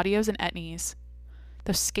 Audios and Etnies,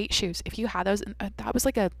 those skate shoes. If you had those, that was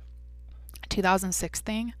like a 2006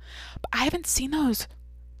 thing, but I haven't seen those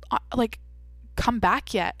like come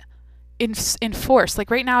back yet in force. Like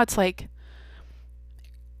right now, it's like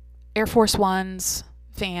Air Force Ones,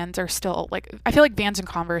 Vans are still like. I feel like Vans and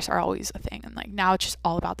Converse are always a thing, and like now it's just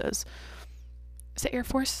all about those. Is it Air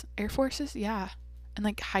Forces? Yeah, and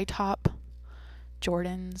like high top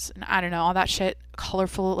Jordans, and I don't know, all that shit,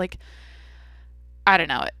 colorful, like. I don't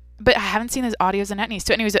know it, but I haven't seen those Audios and Etnies.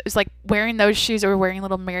 So anyways, it was like wearing those shoes or wearing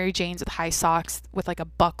little Mary Janes with high socks with like a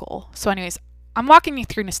buckle. So anyways, I'm walking you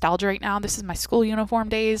through nostalgia right now. This is my school uniform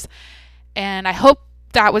days, and I hope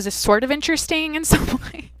that was a sort of interesting in some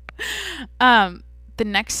way. The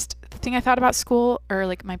next thing I thought about school, or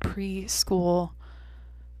like my preschool,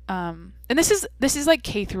 and this is like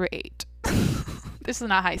K through 8. This is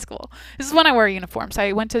not high school. This is when I wore a uniform. So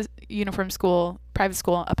I went to uniform school, private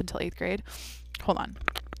school, up until 8th grade. Hold on.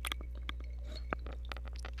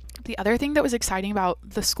 The other thing that was exciting about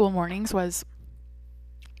the school mornings was,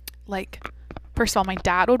 like, first of all, my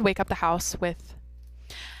dad would wake up the house with,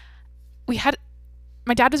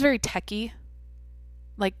 my dad was very techie.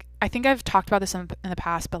 Like, I think I've talked about this in the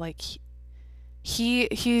past, but like, he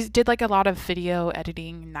did like a lot of video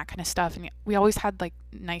editing and that kind of stuff. And we always had like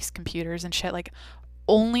nice computers and shit. Like,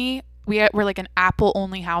 we were like an Apple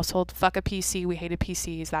only household. Fuck a PC. We hated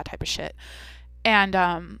PCs, that type of shit.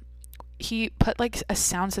 And he put like a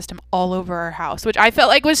sound system all over our house, which I felt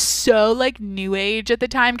like was so like new age at the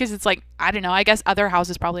time, because it's like, I don't know, I guess other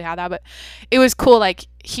houses probably had that, but it was cool. Like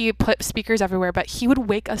he put speakers everywhere, but he would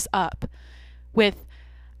wake us up with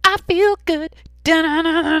I feel good,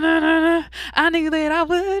 da-na-na-na-na-na, I knew that I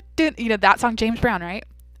would do, you know that song, James Brown, right?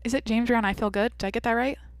 Is it James Brown, I Feel Good? Did I get that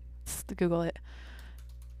right? Let's Google it.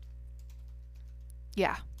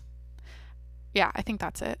 Yeah, I think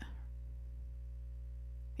that's it.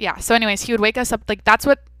 Yeah, so anyways, he would wake us up, like that's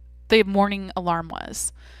what the morning alarm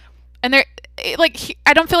was. And I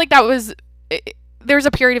don't feel like that was, there was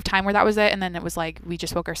a period of time where that was it, and then it was like we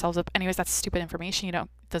just woke ourselves up. Anyways, that's stupid information. You know,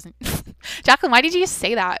 it doesn't. Jacqueline, why did you just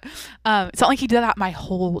say that? It's not like he did that my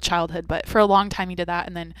whole childhood, but for a long time he did that.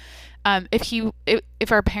 And then,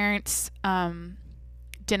 if our parents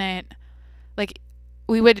didn't, like,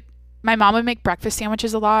 my mom would make breakfast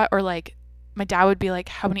sandwiches a lot, or like my dad would be like,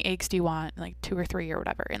 how many eggs do you want? Like 2 or 3 or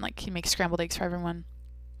whatever, and like he'd make scrambled eggs for everyone,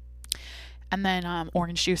 and then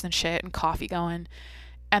orange juice and shit and coffee going,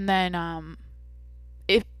 and then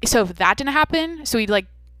if that didn't happen, so we'd like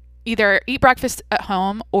either eat breakfast at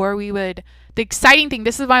home, or the exciting thing,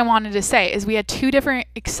 this is what I wanted to say, is we had 2 different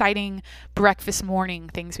exciting breakfast morning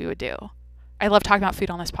things we would do. I love talking about food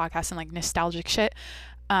on this podcast and like nostalgic shit.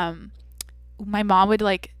 My mom would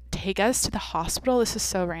like take us to the hospital. This is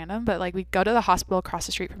so random, but like we'd go to the hospital across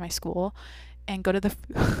the street from my school and go to the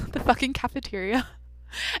fucking cafeteria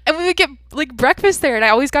And we would get like breakfast there, and I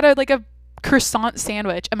always got a croissant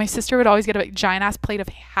sandwich, and my sister would always get a giant ass plate of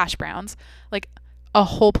hash browns, like a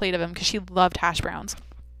whole plate of them, because she loved hash browns.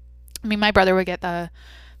 I mean, my brother would get the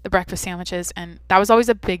breakfast sandwiches, and that was always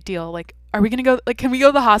a big deal. Like, are we gonna go? Like, can we go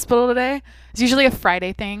to the hospital today? It's usually a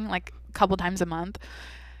Friday thing, like a couple times a month.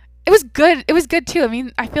 It was good. It was good too. I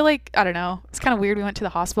mean, I feel like, I don't know. It's kind of weird. We went to the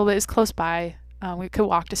hospital, but it was close by. We could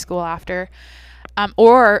walk to school after.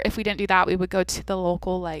 Or if we didn't do that, we would go to the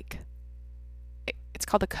local, like, it's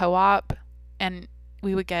called the Co-op, and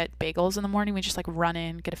we would get bagels in the morning. We just like run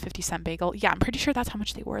in, get a 50-cent bagel. Yeah, I'm pretty sure that's how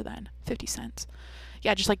much they were then. 50 cents.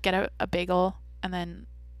 Yeah, just like get a bagel and then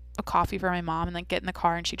a coffee for my mom, and then get in the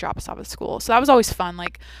car and she drop us off at school. So that was always fun,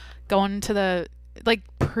 like going to the like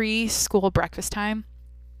preschool breakfast time.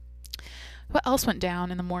 What else went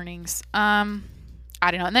down in the mornings? I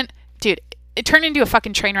don't know. And then, dude, it turned into a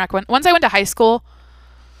fucking train wreck. Once I went to high school,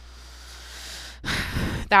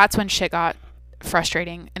 that's when shit got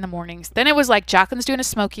frustrating in the mornings. Then it was like Jacqueline's doing a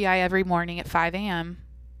smoky eye every morning at 5 a.m.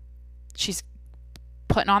 She's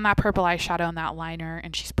putting on that purple eyeshadow and that liner,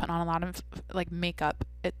 and she's putting on a lot of like makeup.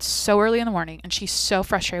 It's so early in the morning, and she's so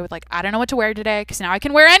frustrated with like, I don't know what to wear today because now I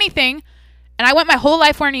can wear anything, and I went my whole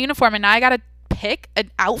life wearing a uniform, and now I gotta pick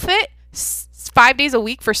an outfit 5 days a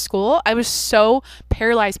week for school. I was so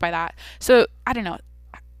paralyzed by that. So I don't know.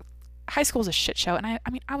 High school's a shit show, and I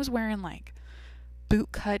mean, I was wearing like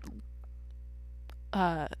bootcut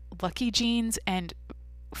Lucky jeans and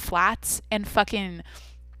flats and fucking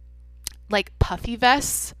like puffy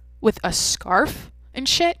vests with a scarf and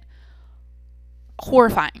shit.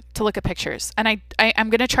 Horrifying to look at pictures. And I'm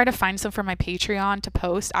gonna try to find some for my Patreon to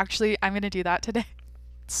post. Actually, I'm gonna do that today.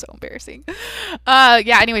 It's so embarrassing.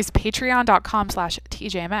 Yeah, anyways,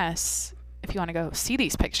 patreon.com/TJMS. If you want to go see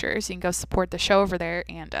these pictures, you can go support the show over there,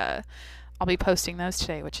 and I'll be posting those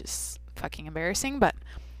today, which is fucking embarrassing. But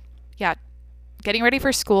yeah, getting ready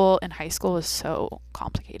for school in high school is so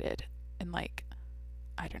complicated, and like,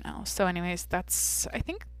 I don't know. So anyways, that's, I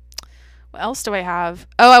think, what else do I have?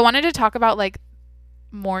 Oh, I wanted to talk about like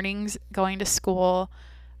mornings going to school,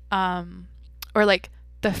 or like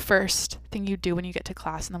the first thing you do when you get to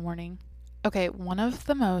class in the morning. Okay, one of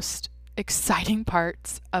the most exciting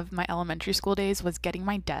parts of my elementary school days was getting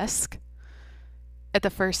my desk at the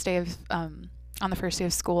first day of on the first day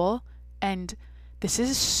of school. And this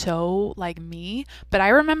is so like me, but I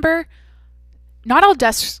remember not all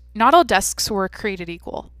desks were created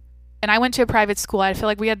equal. And I went to a private school. I feel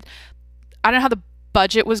like we had, I don't know how the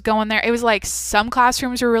budget was going there. It was like some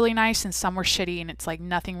classrooms were really nice and some were shitty, and it's like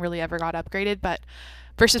nothing really ever got upgraded. But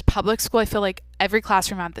versus public school, I feel like every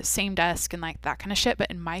classroom had the same desk and like that kind of shit. But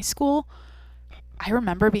in my school, I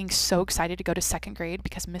remember being so excited to go to second grade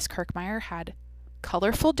because Miss Kirkmeyer had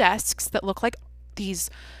colorful desks that look like these,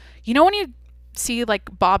 you know, when you see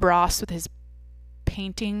like Bob Ross with his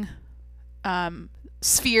painting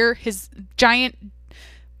sphere, his giant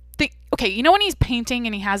thing. Okay, you know when he's painting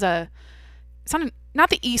and he has it's not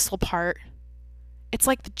the easel part. It's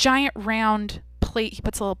like the giant round plate he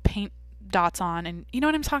puts a little paint dots on, and you know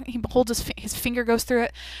what I'm talking. He holds his finger goes through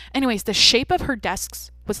it. Anyways, the shape of her desks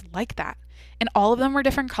was like that, and all of them were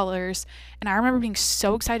different colors. And I remember being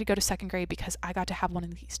so excited to go to second grade because I got to have one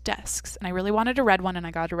of these desks, and I really wanted a red one, and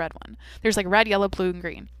I got a red one. There's like red, yellow, blue, and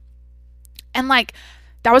green, and like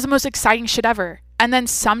that was the most exciting shit ever. And then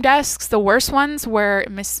some desks, the worst ones, were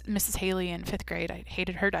Mrs. Haley in 5th grade. I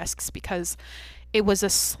hated her desks because it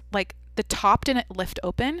was like the top didn't lift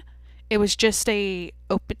open. It was just a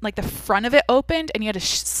open, like the front of it opened, and you had to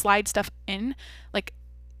slide stuff in, like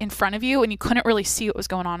in front of you, and you couldn't really see what was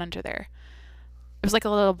going on under there. It was like a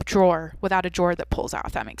little drawer without a drawer that pulls out,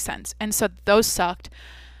 if that makes sense. And so those sucked.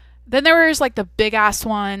 Then there was like the big ass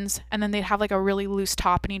ones, and then they'd have like a really loose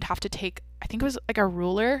top, and you'd have to take, I think it was like a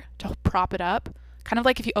ruler to prop it up. Kind of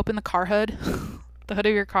like if you open the car hood, the hood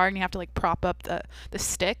of your car, and you have to like prop up the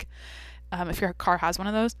stick, if your car has one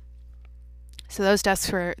of those. So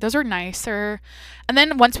those were nicer. And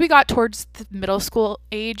then once we got towards the middle school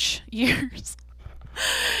age years,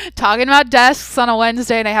 talking about desks on a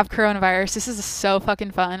Wednesday, and I have coronavirus. This is so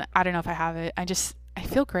fucking fun. I don't know if I have it. I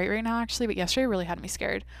feel great right now, actually, but yesterday really had me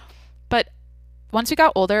scared. But once we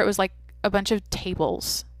got older, it was like a bunch of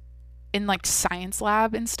tables in like science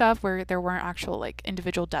lab and stuff where there weren't actual like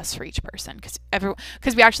individual desks for each person,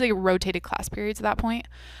 because we actually rotated class periods at that point.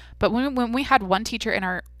 But when we had one teacher in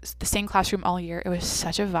the same classroom all year, it was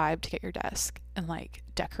such a vibe to get your desk and like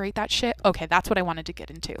decorate that shit. Okay, that's what I wanted to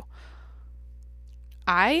get into.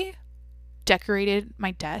 I decorated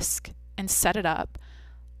my desk and set it up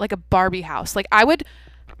like a Barbie house. Like I would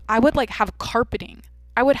like have carpeting.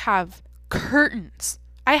 I would have curtains.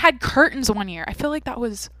 I had curtains one year. I feel like that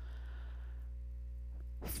was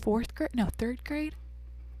fourth grade, no, third grade.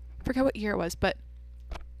 I forget what year it was, but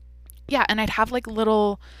yeah, and I'd have like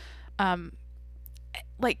little um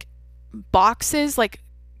like boxes, like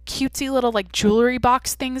cutesy little like jewelry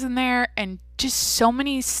box things in there, and just so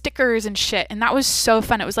many stickers and shit. And that was so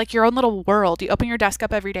fun. It was like your own little world. You open your desk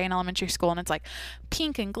up every day in elementary school and it's like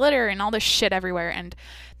pink and glitter and all this shit everywhere. And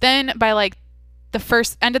then by like the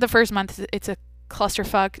first end of the first month, it's a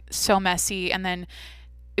clusterfuck, so messy. And then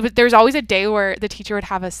there was always a day where the teacher would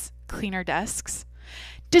have us clean our desks.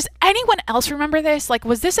 Does anyone else remember this? Like,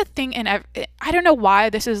 was this a thing in I don't know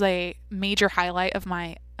why this is a major highlight of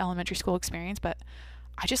my elementary school experience, but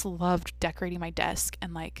I just loved decorating my desk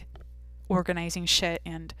and like organizing shit.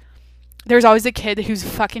 And there's always a kid whose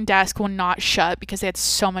fucking desk will not shut because they had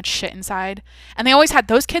so much shit inside. And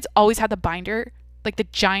those kids always had the binder, like the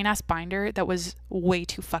giant ass binder that was way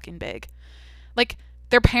too fucking big. Like,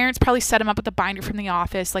 their parents probably set them up with the binder from the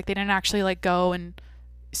office. Like, they didn't actually like go and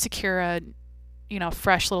secure a, you know,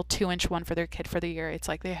 fresh little 2-inch one for their kid for the year. It's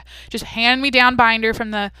like they just hand me down binder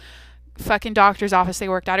from the fucking doctor's office they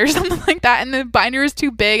worked at or something like that, and the binder is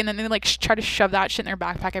too big, and then they like try to shove that shit in their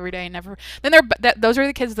backpack every day and never. Then those are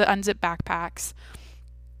the kids that unzip backpacks.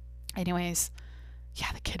 Anyways,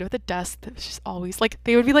 yeah, the kid with the desk that was just always like,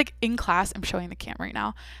 they would be like in class. I'm showing the camera right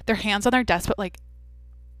now. Their hands on their desk, but like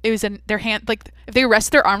it was in their hand, like if they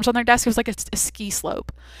rested their arms on their desk, it was like a ski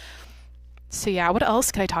slope. So yeah, what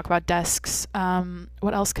else could I talk about desks?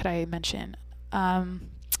 What else could I mention?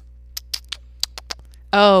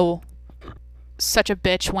 Oh, such a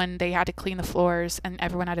bitch when they had to clean the floors and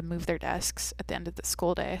everyone had to move their desks at the end of the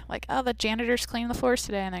school day. Like, oh, the janitor's cleaning the floors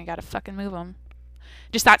today, and then you gotta fucking move them.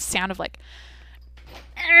 Just that sound of like,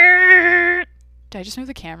 did I just move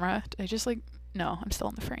the camera? Did I just like, no, I'm still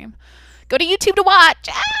in the frame. Go to YouTube to watch.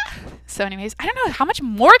 Ah! So anyways, I don't know, how much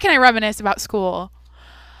more can I reminisce about school?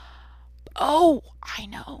 Oh, I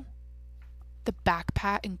know. The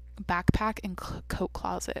backpack and coat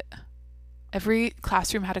closet. Every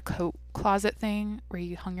classroom had a coat closet thing where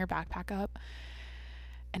you hung your backpack up.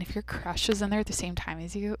 And if your crush was in there at the same time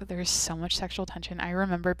as you, there's so much sexual tension. I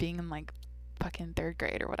remember being in like fucking third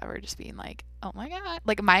grade or whatever, just being like, oh my God.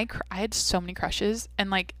 Like I had so many crushes, and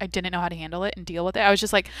like I didn't know how to handle it and deal with it. I was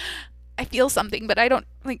just like, I feel something, but I don't,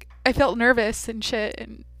 like, I felt nervous and shit.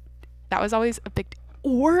 And that was always a big,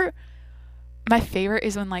 or my favorite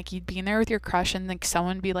is when like you'd be in there with your crush and like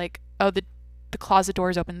someone would be like, oh, the closet door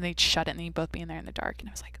is open, and they'd shut it and they'd both be in there in the dark. And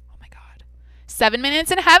I was like, oh my God, 7 minutes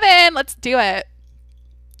in heaven, let's do it.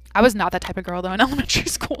 I was not that type of girl though in elementary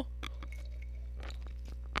school.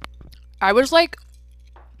 I was like,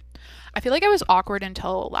 I feel like I was awkward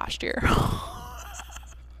until last year.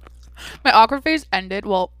 My awkward phase ended.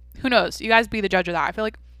 Well, who knows? You guys be the judge of that. I feel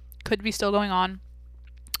like could be still going on.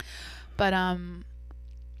 But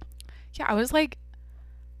yeah, I was like,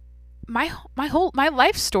 my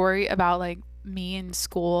life story about like me in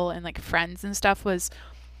school and like friends and stuff was,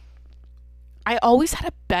 I always had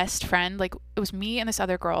a best friend. Like it was me and this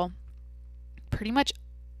other girl pretty much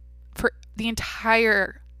for the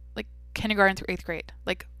entire like kindergarten through 8th grade.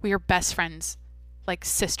 Like we were best friends, like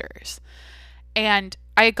sisters. And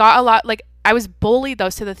I got a lot, like I was bullied though.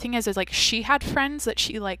 So the thing is like she had friends that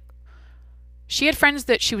she had friends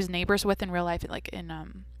that she was neighbors with in real life, like in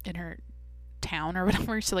her town or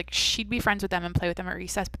whatever. So like she'd be friends with them and play with them at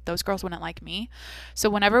recess, but those girls wouldn't like me. So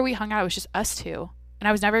whenever we hung out, it was just us two, and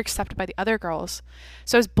I was never accepted by the other girls.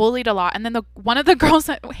 So I was bullied a lot. And then one of the girls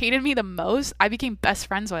that hated me the most, I became best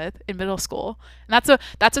friends with in middle school. And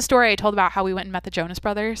that's a story I told about how we went and met the Jonas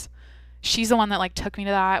Brothers. She's the one that like took me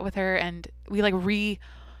to that with her, and we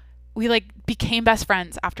became best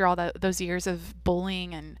friends after all those years of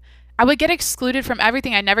bullying. And I would get excluded from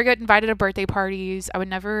everything. I'd never get invited to birthday parties. I would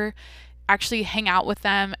never actually hang out with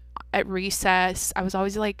them at recess. I was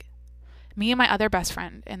always like me and my other best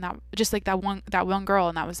friend, and that just like that one girl,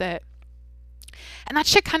 and that was it. And that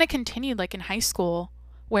shit kind of continued like in high school,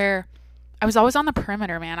 where I was always on the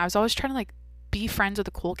perimeter, man. I was always trying to like be friends with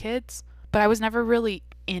the cool kids, but I was never really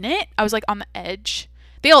in it. I was like on the edge.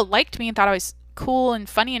 They all liked me and thought I was cool and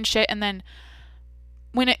funny and shit, and then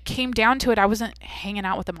when it came down to it, I wasn't hanging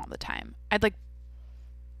out with them all the time. I'd like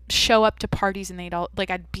show up to parties and they'd all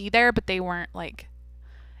like, I'd be there, but they weren't like,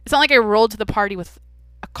 it's not like I rolled to the party with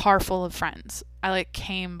a car full of friends. I like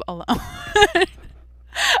came alone. I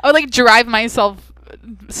would like drive myself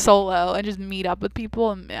solo and just meet up with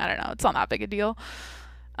people, and I don't know, it's not that big a deal.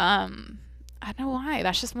 I don't know why.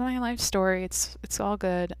 That's just my life story. It's all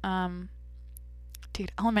good.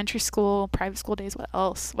 Dude, elementary school, private school days, what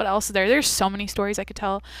else? What else is there? There's so many stories I could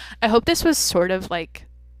tell. I hope this was sort of like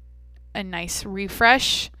a nice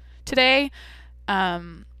refresh today.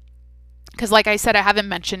 Because like I said, I haven't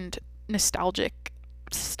mentioned nostalgic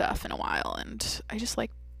stuff in a while, and I just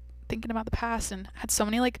like thinking about the past and had so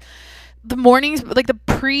many like the mornings, like the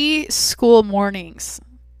preschool mornings.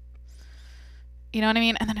 You know what I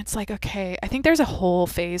mean? And then it's like, okay, I think there's a whole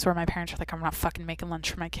phase where my parents were like, I'm not fucking making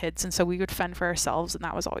lunch for my kids. And so we would fend for ourselves. And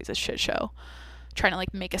that was always a shit show. Trying to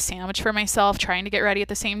like make a sandwich for myself, trying to get ready at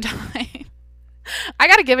the same time. I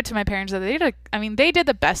got to give it to my parents that they did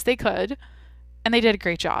the best they could. And they did a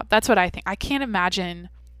great job. That's what I think. I can't imagine.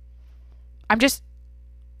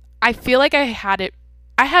 I feel like I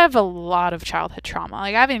have a lot of childhood trauma.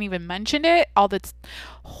 Like I haven't even mentioned it. All the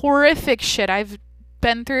horrific shit I've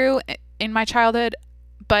been through in my childhood,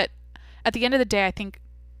 but at the end of the day, I think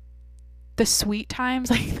the sweet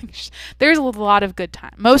times, like there's a lot of good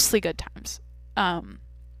times, mostly good times,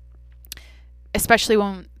 especially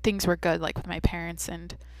when things were good, like with my parents,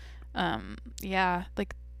 and yeah,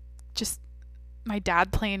 like just my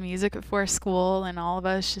dad playing music before school, and all of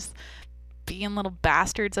us just being little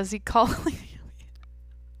bastards, as he called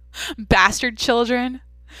bastard children.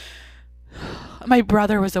 My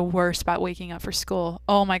brother was the worst about waking up for school.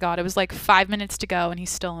 Oh my God. It was like 5 minutes to go and he's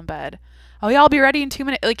still in bed. Oh yeah, I'll be ready in 2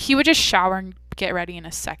 minutes. Like he would just shower and get ready in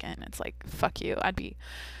a second. It's like, fuck you. I'd be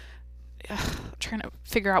trying to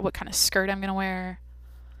figure out what kind of skirt I'm going to wear.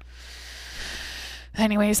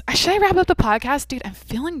 Anyways, should I wrap up the podcast? Dude, I'm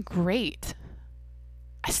feeling great.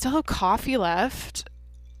 I still have coffee left.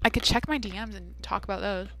 I could check my DMs and talk about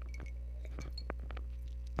those.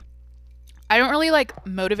 I don't really like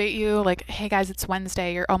motivate you like, hey guys, it's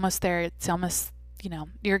Wednesday, you're almost there, it's almost,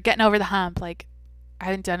 you're getting over the hump. Like I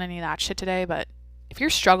haven't done any of that shit today, but if you're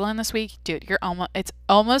struggling this week, dude, it's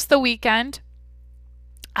almost the weekend.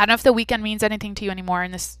 I don't know if the weekend means anything to you anymore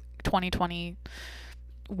in this 2020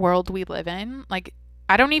 world we live in. Like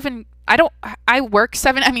I work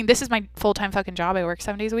this is my full-time fucking job. I work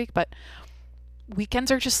 7 days a week, but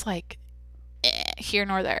weekends are just like here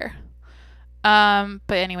nor there.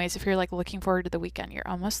 But anyways, if you're like looking forward to the weekend, you're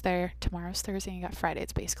almost there. Tomorrow's Thursday and you got Friday.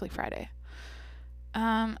 It's basically Friday.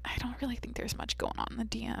 I don't really think there's much going on in the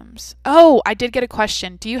DMs. Oh, I did get a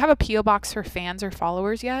question. Do you have a PO box for fans or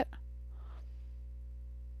followers yet?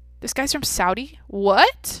 This guy's from Saudi?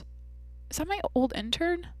 What? Is that my old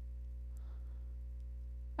intern?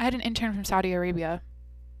 I had an intern from Saudi Arabia.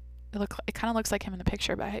 It kind of looks like him in the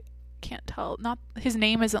picture, but I can't tell. His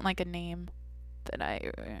name isn't like a name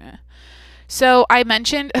that So I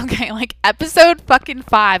mentioned, okay, like episode fucking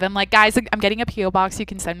 5. I'm like, guys, I'm getting a PO box. You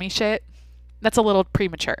can send me shit. That's a little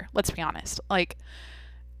premature. Let's be honest. Like,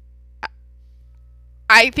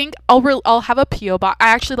 I think I'll have a PO box. I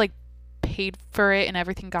actually like paid for it and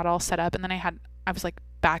everything got all set up. And then I was like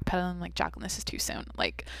backpedaling, like, Jacqueline, this is too soon.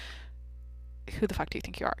 Like, who the fuck do you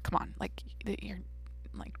think you are? Come on. Like, you're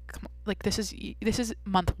like, come on. Like, this is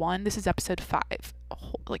month 1. This is episode 5.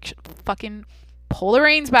 Like, fucking pull the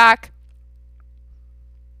reins back.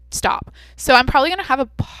 Stop. So I'm probably gonna have a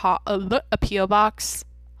PO box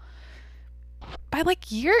by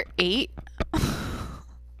like year 8.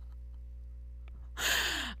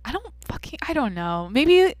 I don't know.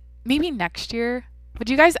 Maybe next year. Would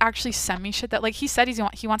you guys actually send me shit that, like, he said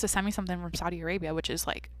he wants to send me something from Saudi Arabia, which is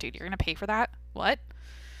like, dude, you're gonna pay for that? What?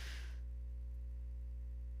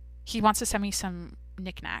 He wants to send me some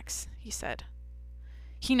knickknacks, he said.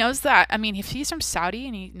 He knows that, I mean, if he's from Saudi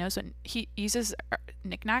and he knows what he uses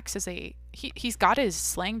knickknacks as he's got his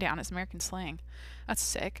slang down, his American slang. That's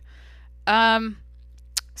sick. So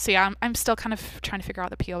yeah, I'm still kind of trying to figure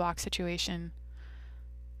out the PO box situation.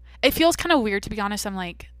 It feels kind of weird, to be honest. I'm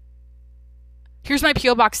like, here's my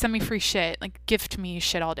PO box, send me free shit. Like, gift me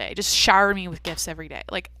shit all day. Just shower me with gifts every day.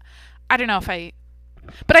 Like, I don't know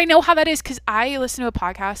but I know how that is because I listen to a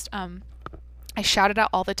podcast. I shout it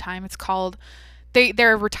out all the time. It's called,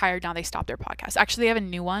 they're retired now. They stopped their podcast. Actually, they have a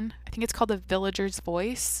new one. I think it's called The Villager's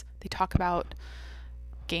Voice. They talk about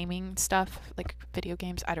gaming stuff, like video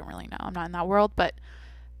games. I don't really know. I'm not in that world, but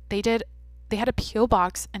they had a PO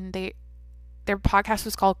box and their podcast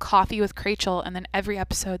was called Coffee with Rachel. And then every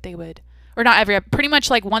episode pretty much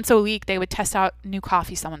like once a week, they would test out new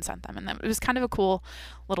coffee someone sent them. And it was kind of a cool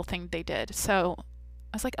little thing they did. So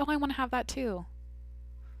I was like, oh, I want to have that too.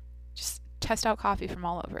 Just test out coffee from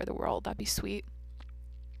all over the world. That'd be sweet.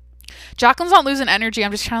 Jacqueline's not losing energy.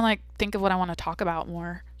 I'm just trying to like think of what I want to talk about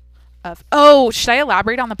more of. Oh, should I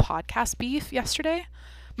elaborate on the podcast beef yesterday?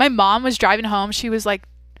 My mom was driving home. She was like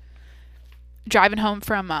driving home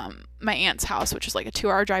from my aunt's house, which was like a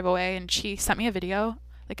 2-hour drive away. And she sent me a video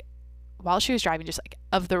like while she was driving, just like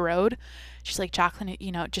of the road. she's like, Jacqueline,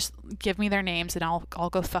 you know, just give me their names and I'll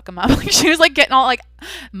go fuck them up. Like, she was like getting all like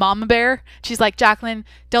mama bear. She's like, Jacqueline,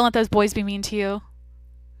 don't let those boys be mean to you.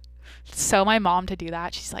 So my mom to do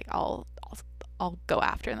that. She's like, I'll go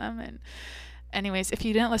after them. And anyways, if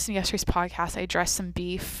you didn't listen to yesterday's podcast, I addressed some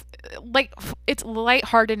beef. Like, it's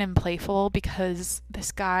lighthearted and playful because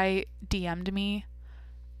this guy DM'd me.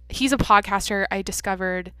 He's a podcaster I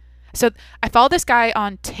discovered. So I follow this guy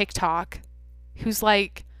on TikTok who's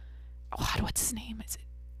like, oh, what's his name? Is it?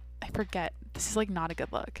 I forget. This is like not a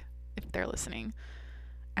good look if they're listening.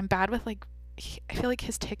 I'm bad with like, I feel like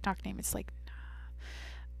his TikTok name is like,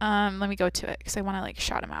 let me go to it because I want to like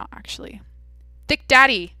shout him out actually. Thick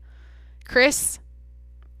Daddy. Chris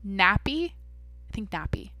Nappy. I think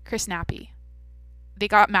Nappy. Chris Nappy. They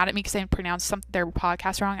got mad at me because I pronounced their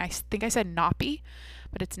podcast wrong. I think I said Nappy,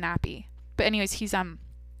 but it's Nappy. But anyways, he's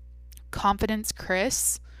Confidence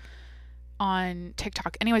Chris on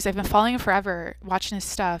TikTok. Anyways, I've been following him forever, watching his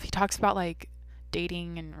stuff. He talks about like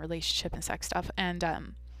dating and relationship and sex stuff, and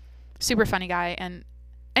super funny guy. And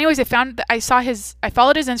anyways, I followed his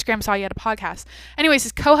Instagram, saw he had a podcast. Anyways,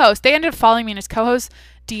 his co-host, they ended up following me, and his co-host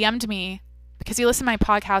DM'd me because he listened to my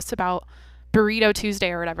podcast about Burrito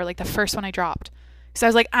Tuesday or whatever, like the first one I dropped. So I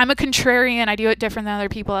was like, I'm a contrarian. I do it different than other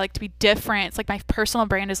people. I like to be different. It's like my personal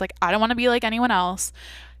brand is like, I don't want to be like anyone else.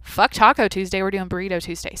 Fuck Taco Tuesday. We're doing Burrito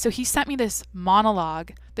Tuesday. So he sent me this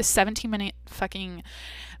monologue, this 17-minute fucking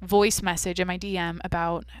voice message in my DM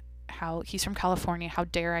about how he's from California. How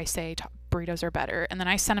dare I say burritos are better? And then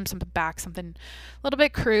I sent him something a little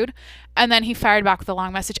bit crude. And then he fired back with a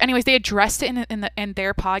long message. Anyways, they addressed it in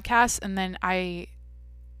their podcast. And then I,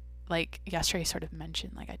 like, yesterday sort of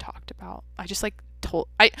mentioned, like, I'm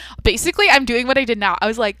doing what I did now. I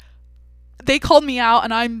was like, they called me out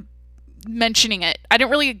and I'm mentioning it. I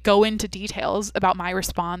didn't really go into details about my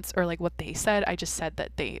response or like what they said. I just said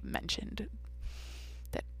that they mentioned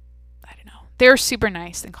that, I don't know. They're super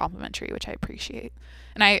nice and complimentary, which I appreciate.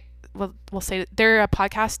 And I will say that their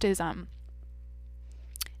podcast is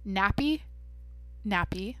Nappy,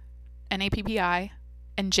 Nappi,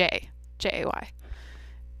 and Jay.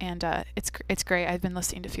 And it's great. I've been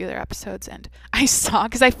listening to a few of their episodes, and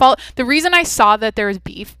the reason I saw that there was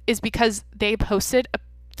beef is because they posted a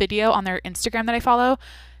video on their Instagram that I follow,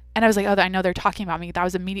 and I was like, oh, I know they're talking about me. That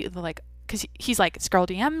was immediately like, because he's like, this girl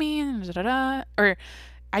DM me, and or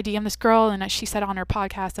I DM this girl, and she said on her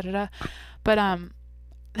podcast, But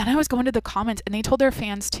then I was going to the comments, and they told their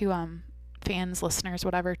fans, listeners,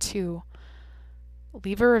 whatever, to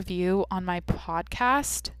leave a review on my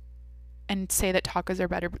podcast and say that tacos are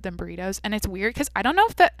better than burritos. And it's weird because I don't know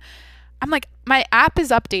I'm like, my app is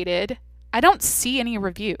updated. I don't see any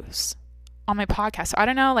reviews on my podcast. So I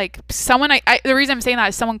don't know, like the reason I'm saying that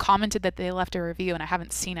is someone commented that they left a review and I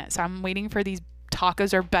haven't seen it. So I'm waiting for these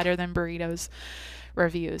tacos are better than burritos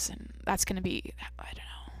reviews. And that's going to be, I don't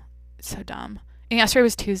know. It's so dumb. And yesterday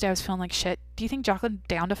was Tuesday. I was feeling like shit. Do you think Jacqueline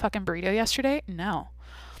downed a fucking burrito yesterday? No.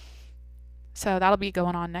 So that'll be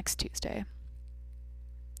going on next Tuesday.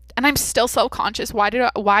 And I'm still self-conscious. Why do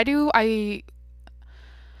I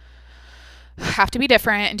have to be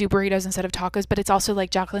different and do burritos instead of tacos? But it's also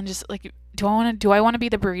like, Jacqueline, just like, do I want to be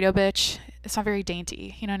the burrito bitch? It's not very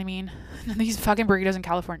dainty. You know what I mean? These fucking burritos in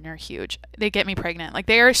California are huge. They get me pregnant. Like,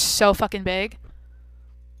 they are so fucking big.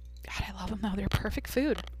 God, I love them though. They're perfect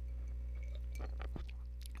food.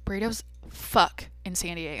 Burritos fuck in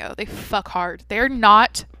San Diego. They fuck hard. There are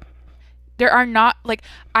not, like,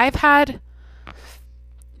 I've had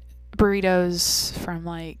burritos from,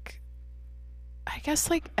 like, I guess,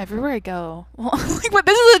 like, everywhere I go. Well, like,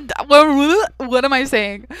 what am I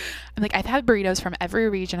saying? I'm like, I've had burritos from every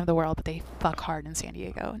region of the world, but they fuck hard in San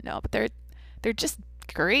Diego. No, but they're just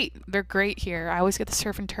great. They're great here. I always get the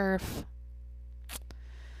surf and turf.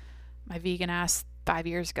 My vegan ass 5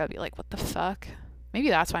 years ago be like, what the fuck? Maybe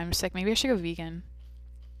that's why I'm sick. Maybe I should go vegan.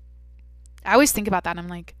 I always think about that and I'm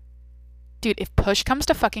like, dude, if push comes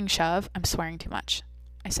to fucking shove, I'm swearing too much.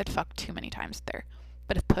 I said fuck too many times there.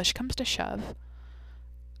 But if push comes to shove,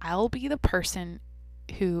 I'll be the person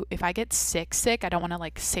who, if I get sick, I don't want to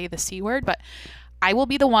like say the C word, but I will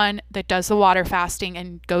be the one that does the water fasting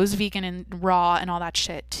and goes vegan and raw and all that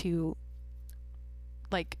shit to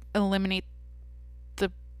like eliminate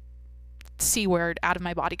the C word out of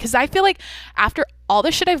my body. Because I feel like after all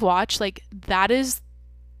the shit I've watched, like, that is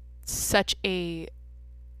such a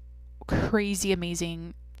crazy,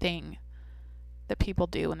 amazing thing that people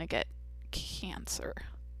do when they get cancer.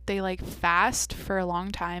 They like fast for a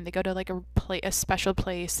long time. They go to like a special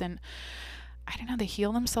place, and I don't know, they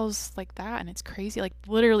heal themselves like that, and it's crazy. Like,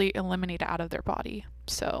 literally eliminate it out of their body.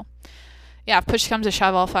 So Yeah, if push comes to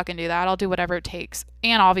shove, I'll fucking do that. I'll do whatever it takes.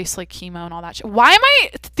 And obviously chemo and all that shit. Why am I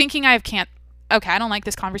thinking I have Okay, I don't like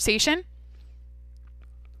this conversation.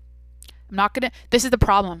 I'm not gonna... This is the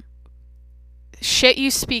problem. Shit you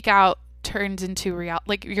speak out turns into reality.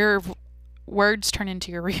 Like, your words turn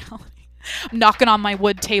into your reality. I'm knocking on my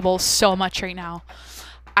wood table so much right now.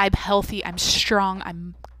 I'm healthy. I'm strong.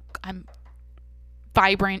 I'm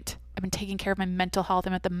vibrant. I've been taking care of my mental health.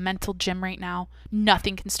 I'm at the mental gym right now.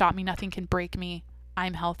 Nothing can stop me. Nothing can break me.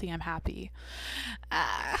 I'm healthy. I'm happy.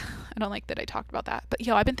 I don't like that I talked about that. But,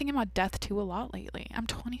 I've been thinking about death, too, a lot lately. I'm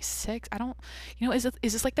 26. I don't... is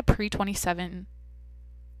this like the pre-27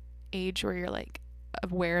 age where you're, like,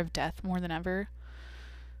 aware of death more than ever?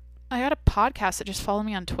 I got a podcast that just followed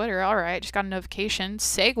me on Twitter. All right. Just got a notification.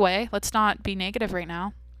 Segue. Let's not be negative right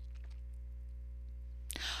now.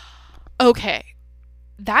 Okay.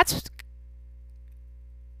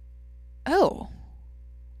 Oh,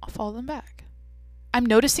 I'll follow them back. I'm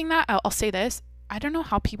noticing that. I'll say this. I don't know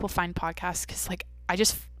how people find podcasts because, like, I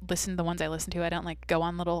just listen to the ones I listen to. I don't, like, go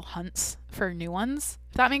on little hunts for new ones,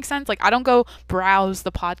 if that makes sense. Like, I don't go browse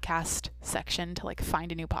the podcast section to, like,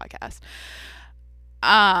 find a new podcast.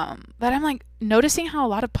 But I'm, like, noticing how a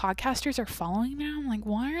lot of podcasters are following me. I'm like,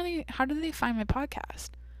 how do they find my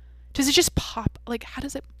podcast? Does it just pop? Like, how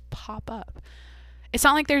does it pop up? It's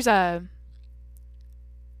not like there's a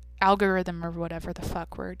algorithm or whatever the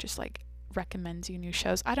fuck where it just, like, recommends you new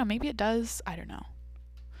shows. I don't know. Maybe it does. I don't know.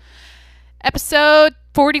 Episode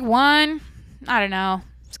 41. I don't know.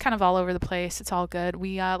 It's kind of all over the place. It's all good.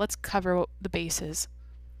 Let's cover the bases.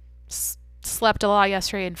 Slept a lot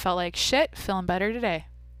yesterday and felt like shit. Feeling better today.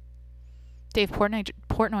 Dave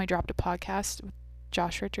Portnoy dropped a podcast with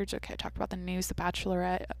Josh Richards. Okay, I talked about the news, The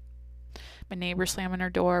Bachelorette. My neighbor slamming her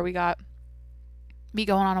door. We got me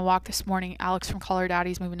going on a walk this morning. Alex from Call Her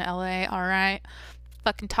Daddy's moving to LA. All right.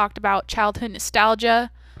 Fucking talked about childhood nostalgia.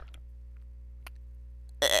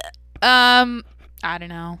 I don't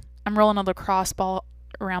know. I'm rolling a lacrosse ball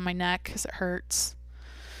around my neck because it hurts.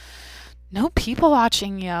 No people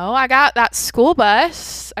watching, yo. I got that school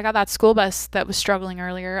bus that was struggling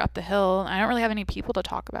earlier up the hill. I don't really have any people to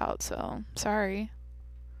talk about, so sorry.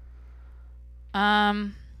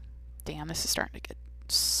 Damn, this is starting to get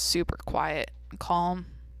super quiet and calm.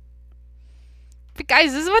 But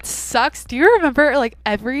guys, this is what sucks. Do you remember, like,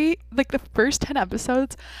 the first 10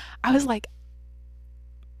 episodes, I was like,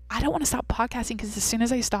 I don't want to stop podcasting because as soon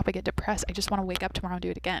as I stop, I get depressed. I just want to wake up tomorrow and do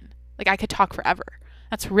it again. Like, I could talk forever.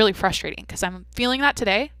 That's really frustrating because I'm feeling that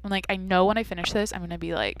today. I'm like, I know when I finish this, I'm going to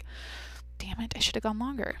be like, damn it, I should have gone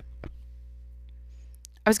longer.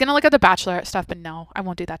 I was going to look at the Bachelorette stuff, but no, I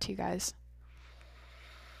won't do that to you guys.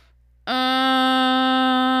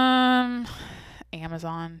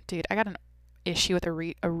 Amazon. Dude, I got an issue with a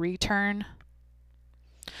return.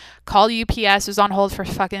 Called UPS, was on hold for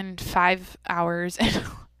fucking 5 hours.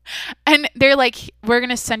 And they're like, we're going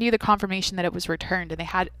to send you the confirmation that it was returned. And they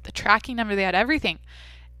had the tracking number. They had everything.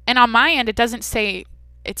 And on my end, it doesn't say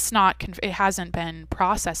it hasn't been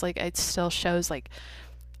processed. Like, it still shows, like,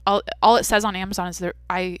 all it says on Amazon is that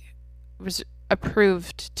I was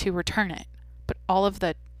approved to return it. But all of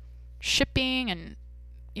the shipping and,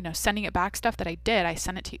 sending it back stuff that I did, I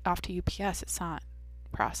sent it off to UPS. It's not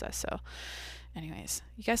processed. So anyways,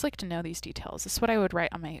 you guys like to know these details. This is what I would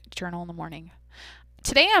write on my journal in the morning.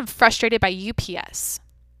 Today I'm frustrated by UPS.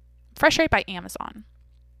 Frustrated by Amazon.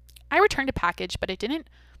 I returned a package, but it didn't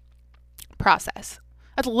process.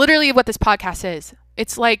 That's literally what this podcast is.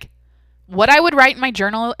 It's like what I would write in my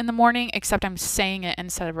journal in the morning, except I'm saying it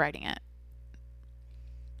instead of writing it.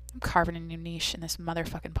 I'm carving a new niche in this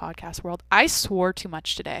motherfucking podcast world. I swore too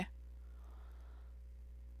much today.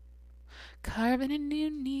 Carving a new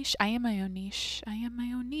niche. I am my own niche. I am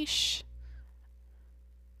my own niche.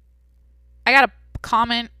 I got a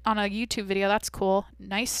comment on a YouTube video. That's cool.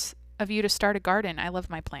 Nice of you to start a garden. I love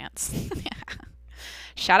my plants.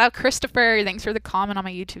 Shout out Christopher. Thanks for the comment on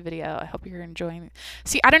my YouTube video. I hope you're enjoying it.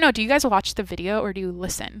 See, I don't know. Do you guys watch the video or do you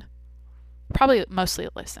listen? Probably mostly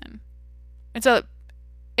listen. It's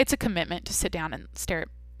a commitment to sit down and stare at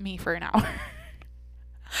me for an hour.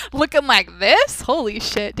 Looking like this? Holy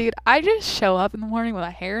shit, dude. I just show up in the morning with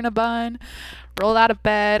a hair in a bun, rolled out of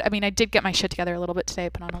bed. I mean, I did get my shit together a little bit today,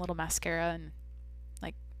 put on a little mascara and,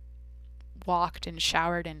 like, walked and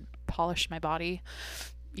showered and polished my body.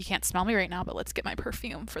 You can't smell me right now, but let's get my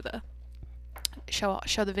perfume for the show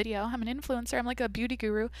the video. I'm an influencer. I'm like a beauty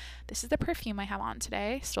guru. This is the perfume I have on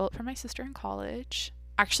today. Stole it from my sister in college.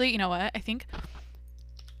 Actually, you know what? I think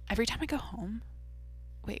every time I go home...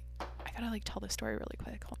 Wait, I gotta, like, tell this story really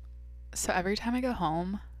quick. So every time I go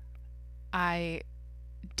home, I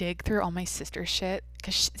dig through all my sister's shit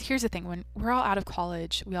because here's the thing, when we're all out of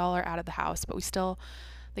college, we all are out of the house, but we still,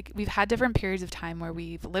 like, we've had different periods of time where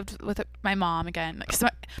we've lived with my mom again. Like, so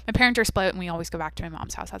my parents are split and we always go back to my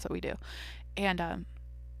mom's house. That's what we do. And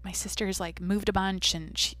my sister's like moved a bunch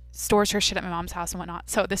and she stores her shit at my mom's house and whatnot.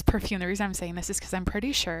 So this perfume, the reason I'm saying this is because I'm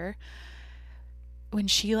pretty sure when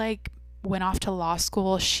she like went off to law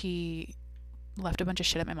school, she left a bunch of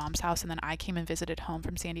shit at my mom's house, and then I came and visited home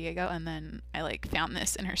from San Diego, and then I like found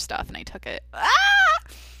this in her stuff and I took it.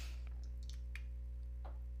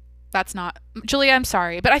 That's not Julia, I'm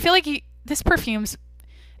sorry, but I feel like this perfume's,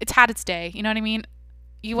 it's had its day, you know what I mean?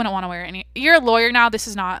 You wouldn't want to wear any. You're a lawyer now. This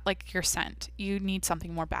is not like your scent. You need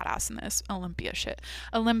something more badass than this Olympia shit.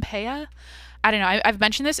 Olympia? I don't know. I've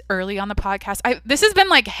mentioned this early on the podcast. This has been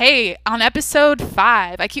like, hey, on episode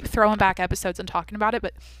 5. I keep throwing back episodes and talking about it,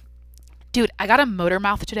 but dude, I got a motor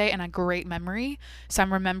mouth today and a great memory, so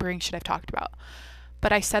I'm remembering shit I've talked about.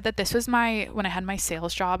 But I said that this was when I had my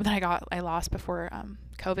sales job that I lost before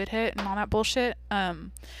COVID hit and all that bullshit.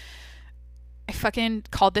 I fucking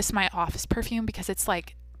called this my office perfume because it's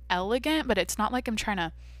like elegant, but it's not like I'm trying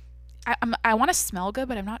to, I want to smell good,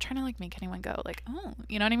 but I'm not trying to like make anyone go like, oh,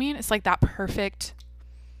 you know what I mean? It's like that perfect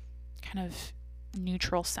kind of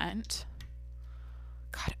neutral scent.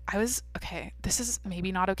 God, okay, this is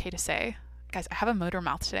maybe not okay to say. Guys, I have a motor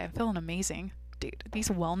mouth today. I'm feeling amazing. Dude, these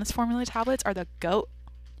wellness formula tablets are the GOAT.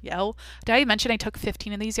 Yo. Did I mention I took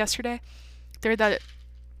 15 of these yesterday? They're the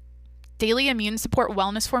Daily Immune Support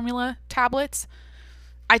Wellness Formula tablets.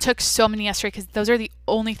 I took so many yesterday because those are the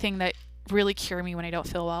only thing that really cure me when I don't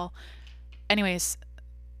feel well. Anyways,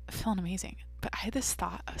 I'm feeling amazing. But I had this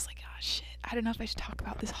thought. I was like, oh shit, I don't know if I should talk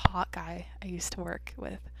about this hot guy I used to work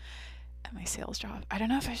with at my sales job. I don't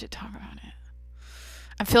know if I should talk about it.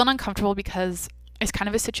 I'm feeling uncomfortable because it's kind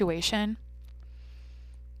of a situation,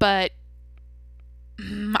 but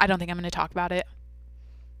I don't think I'm going to talk about it.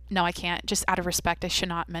 No, I can't. Just out of respect, I should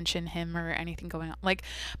not mention him or anything going on. Like,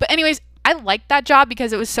 but anyways, I liked that job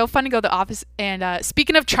because it was so fun to go to the office. And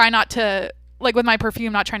speaking of try not to, like with my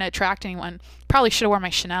perfume, not trying to attract anyone, probably should have worn my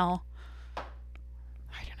Chanel. I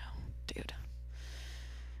don't know, dude.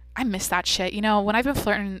 I miss that shit. You know, when I've been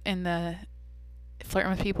flirting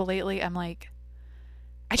with people lately, I'm like,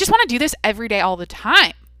 I just want to do this every day all the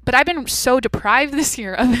time. But I've been so deprived this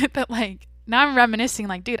year of it that like, now I'm reminiscing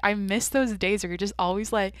like, dude, I miss those days where you're just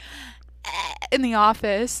always like in the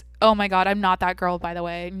office. Oh my God, I'm not that girl, by the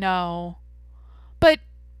way. No. But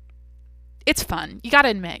it's fun. You got to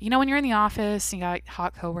admit, you know, when you're in the office, you got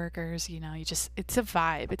hot coworkers, you know, it's a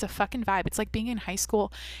vibe. It's a fucking vibe. It's like being in high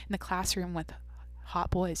school in the classroom with hot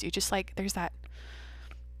boys. You just like, there's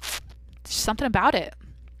something about it.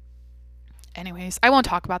 Anyways, I won't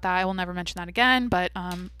talk about that. I will never mention that again, but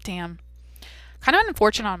damn. Kind of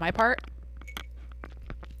unfortunate on my part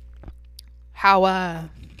how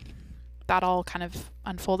that all kind of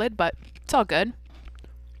unfolded, but it's all good.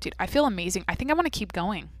 Dude, I feel amazing. I think I want to keep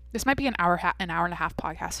going. This might be an hour and a half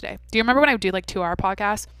podcast today. Do you remember when I would do like 2-hour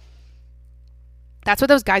podcasts? That's what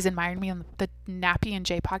those guys admired me on the Nappy and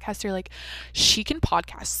Jay podcast. They're like, she can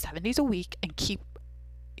podcast 7 days a week and keep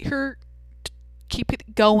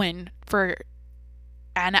it going for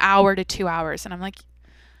an hour to 2 hours. And I'm like,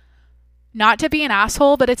 not to be an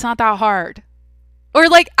asshole, but it's not that hard. Or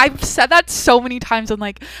like, I've said that so many times. I'm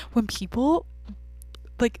like, when people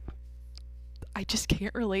like, I just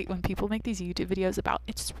can't relate when people make these YouTube videos about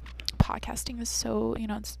podcasting is so, you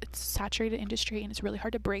know, it's saturated industry and it's really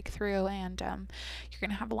hard to break through, and you're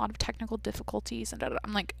gonna have a lot of technical difficulties, and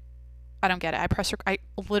I'm like, I don't get it.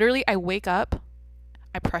 I wake up,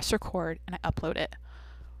 I press record, and I upload it.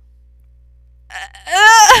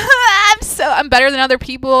 I'm better than other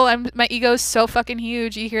people. My ego's so fucking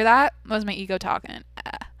huge. You hear that? That was my ego talking.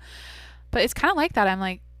 But it's kind of like that. I'm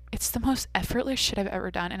like, it's the most effortless shit I've ever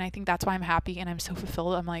done, and I think that's why I'm happy and I'm so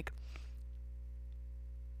fulfilled. I'm like,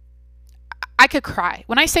 I could cry.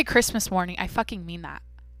 When I say Christmas morning, I fucking mean that.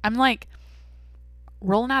 I'm like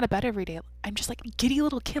rolling out of bed every day. I'm just like a giddy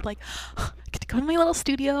little kid, like, I get to go to my little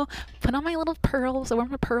studio, put on my little pearls. I wear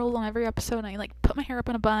my pearls on every episode, and I like put my hair up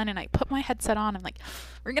in a bun, and I put my headset on. I'm like,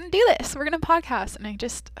 we're gonna do this. We're gonna podcast. And I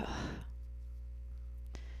just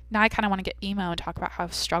now I kind of want to get emo and talk about how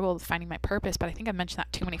I've struggled with finding my purpose, but I think I've mentioned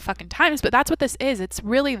that too many fucking times. But that's what this is. It's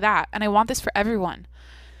really that, and I want this for everyone.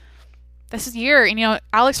 This is year, and you know,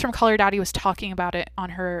 Alex from Color Daddy was talking about it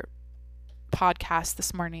on her podcast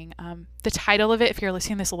this morning. The title of it, if you're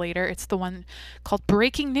listening to this later, it's the one called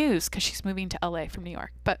Breaking News, because she's moving to LA from New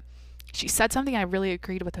York. But she said something I really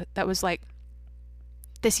agreed with, that was like,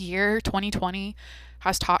 this year 2020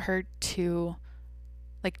 has taught her to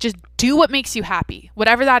like just do what makes you happy,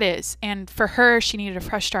 whatever that is. And for her, she needed a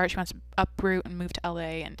fresh start. She wants uproot and move to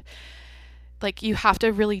LA, and like you have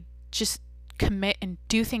to really just commit and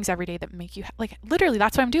do things every day that make you like, literally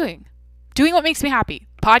that's what I'm doing what makes me happy.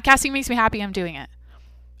 Podcasting makes me happy. I'm doing it.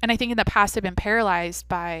 And I think in the past I've been paralyzed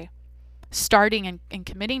by starting and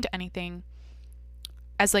committing to anything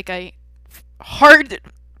as like a hard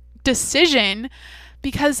decision,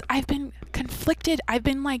 because I've been conflicted. I've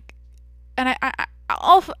been like, and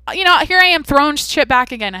I'll, you know, here I am throwing shit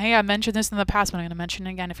back again. Hey, I mentioned this in the past, but I'm going to mention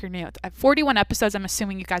it again if you're new. I have 41 episodes. I'm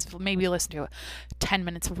assuming you guys have maybe listened to 10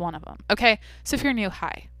 minutes of one of them. Okay. So if you're new,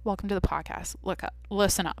 hi, welcome to the podcast.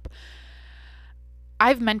 Listen up.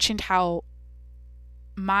 I've mentioned how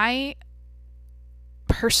my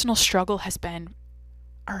personal struggle has been,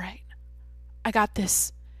 all right, I got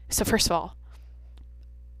this. So first of all,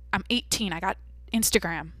 I'm 18. I got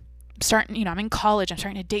Instagram. I'm starting, you know, I'm in college. I'm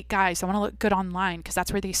starting to date guys. I want to look good online because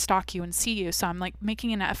that's where they stalk you and see you. So I'm like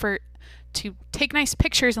making an effort to take nice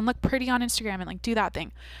pictures and look pretty on Instagram and like do that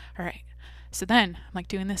thing. All right. So then I'm like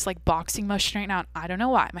doing this like boxing motion right now. And I don't know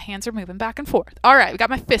why. My hands are moving back and forth. All right. We got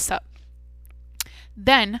my fists up.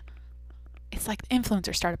 Then it's like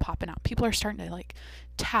influencers started popping out. People are starting to like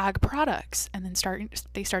tag products, and then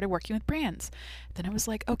they started working with brands. Then it was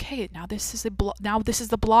like, okay, now this is the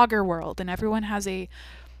blogger world, and everyone has a,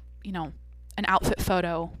 you know, an outfit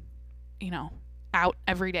photo, you know, out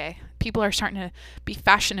every day. People are starting to be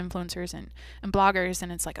fashion influencers and bloggers,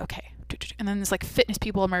 and it's like, okay. And then there's like fitness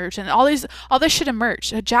people emerge, and all this shit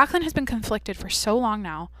emerged. Jacqueline has been conflicted for so long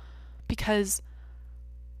now because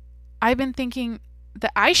I've been thinking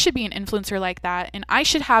that I should be an influencer like that, and I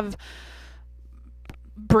should have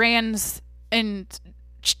brands and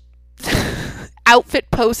outfit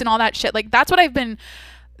posts and all that shit. Like that's what I've been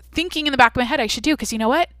thinking in the back of my head I should do, because you know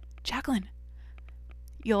what, Jacqueline,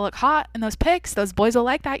 you'll look hot in those pics. Those boys will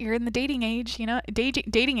like that. You're in the dating age, you know,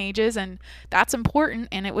 dating ages, and that's important.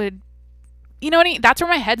 And it would, you know what I mean? That's where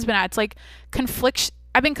my head's been at. It's like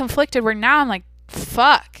I've been conflicted where now I'm like,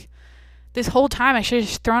 fuck. This whole time I should have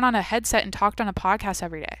just thrown on a headset and talked on a podcast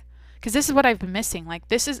every day. Because this is what I've been missing. Like,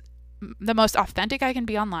 this is the most authentic I can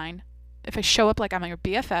be online. If I show up like I'm your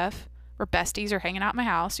BFF, we're besties, or hanging out at my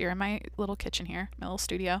house. You're in my little kitchen here, my little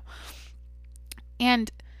studio.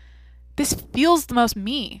 And this feels the most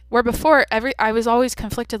me. Where before, I was always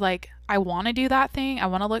conflicted. Like, I want to do that thing. I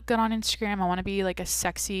want to look good on Instagram. I want to be like a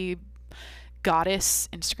sexy goddess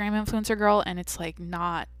Instagram influencer girl. And it's like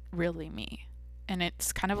not really me. And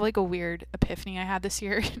it's kind of like a weird epiphany I had this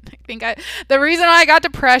year. I think the reason why I got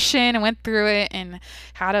depression and went through it and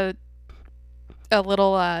had a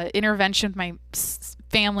little intervention with my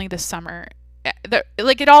family this summer,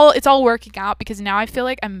 it's all working out, because now I feel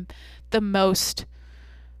like I'm the most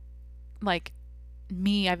like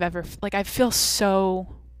me I've ever, like I feel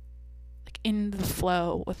so in the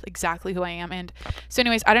flow with exactly who I am. And so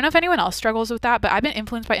anyways, I don't know if anyone else struggles with that, but I've been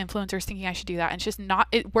influenced by influencers thinking I should do that, and it's just not,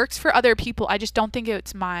 it works for other people. I just don't think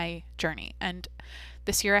it's my journey. And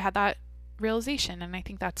this year I had that realization, and I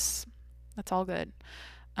think that's all good.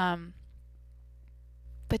 But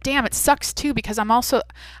damn, it sucks too, because I'm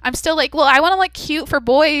still like, well, I want to look cute for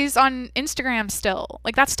boys on Instagram still.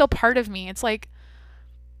 Like that's still part of me. It's like,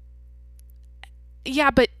 yeah,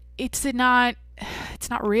 but it's not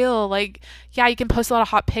real. Like, yeah, you can post a lot of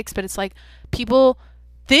hot pics, but it's like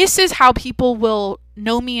this is how people will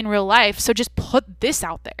know me in real life. So just put this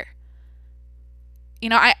out there. You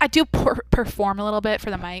know, I do perform a little bit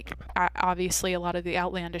for the mic. Obviously, a lot of the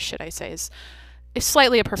outlandish shit I say is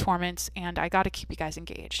slightly a performance, and I got to keep you guys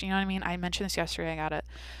engaged. You know what I mean? I mentioned this yesterday.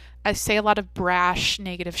 I say a lot of brash,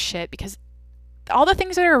 negative shit, because all the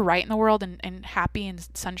things that are right in the world and happy and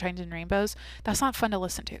sunshines and rainbows, that's not fun to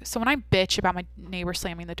listen to. So when I bitch about my neighbor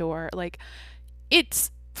slamming the door, like, it's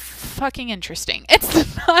fucking interesting.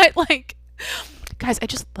 It's not like, guys, I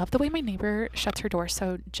just love the way my neighbor shuts her door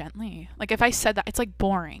so gently. Like, if I said that, it's like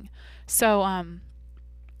boring. So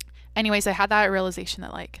anyways, I had that realization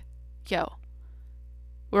that like, yo,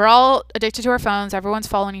 we're all addicted to our phones. Everyone's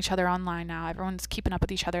following each other online now. Everyone's keeping up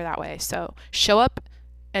with each other that way. So show up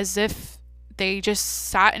as if they just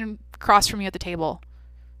sat and across from you at the table.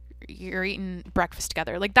 You're eating breakfast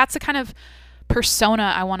together. Like, that's the kind of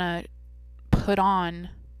persona I want to put on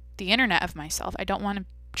the internet of myself. I don't want to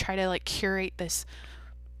try to like curate this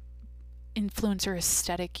influencer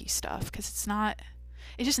aesthetic-y stuff, because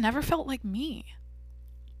it just never felt like me.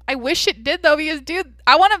 I wish it did though, because dude,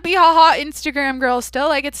 I want to be a hot Instagram girl still.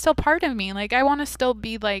 Like, it's still part of me. Like, I want to still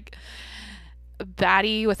be like a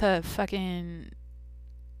baddie with a fucking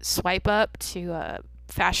swipe up to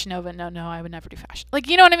Fashion Nova. No, I would never do fashion. Like,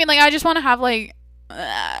 you know what I mean? Like, I just want to have like,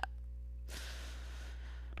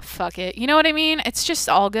 fuck it. You know what I mean? It's just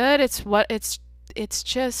all good. It's it's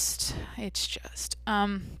just I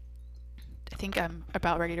think I'm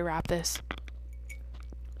about ready to wrap this.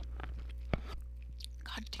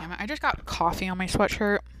 God damn it, I just got coffee on my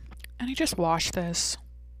sweatshirt and I just washed this.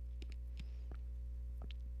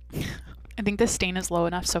 I think the stain is low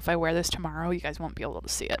enough so if I wear this tomorrow you guys won't be able to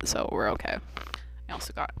see it, so we're okay. I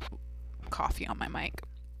also got coffee on my mic.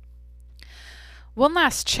 One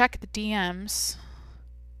last check the DMs.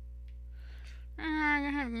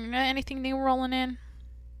 Anything new rolling in?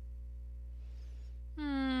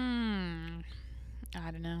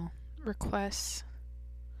 I don't know. Requests.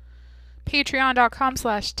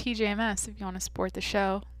 Patreon.com/TJMS if you want to support the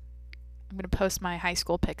show. I'm going to post my high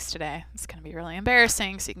school pics today. It's going to be really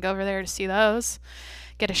embarrassing, so you can go over there to see those.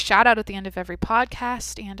 Get a shout out at the end of every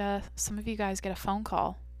podcast, and some of you guys get a phone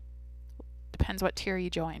call. Depends what tier you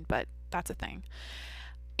join, but that's a thing.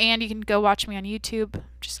 And you can go watch me on YouTube.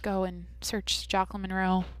 Just go and search Jacqueline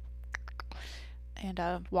Monroe and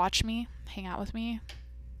watch me, hang out with me.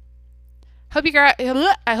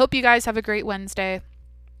 I hope you guys have a great Wednesday.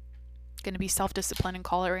 Gonna be self-disciplined and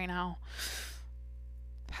call it right now.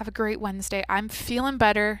 Have a great Wednesday. I'm feeling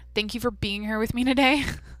better. Thank you for being here with me today.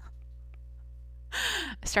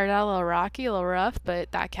 I started out a little rocky, a little rough,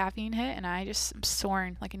 but that caffeine hit and I'm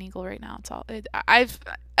soaring like an eagle right now. It's all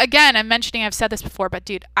I'm mentioning, I've said this before, but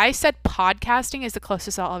dude, I said podcasting is the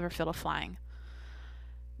closest I'll ever feel to flying.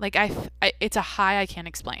 Like it's a high I can't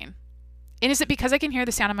explain. And is it because I can hear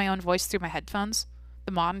the sound of my own voice through my headphones?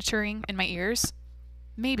 The monitoring in my ears?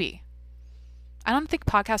 Maybe. I don't think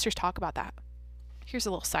podcasters talk about that. Here's a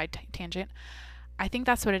little side tangent. I think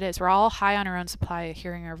that's what it is. We're all high on our own supply of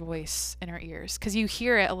hearing our voice in our ears because you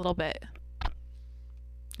hear it a little bit.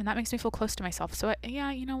 And that makes me feel close to myself. So,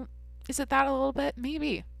 is it that a little bit?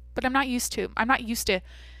 Maybe. But I'm not used to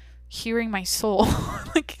hearing my soul,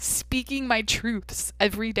 like speaking my truths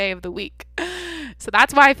every day of the week. So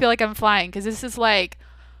that's why I feel like I'm flying, because this is like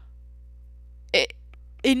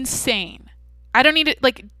insane. I don't need it.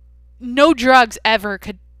 Like, no drugs ever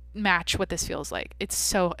could match what this feels like. It's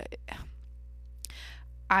so.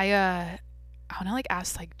 I want to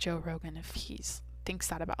ask Joe Rogan if he thinks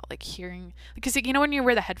that about hearing, because when you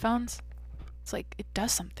wear the headphones, it's like it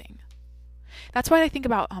does something. That's why I think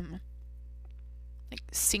about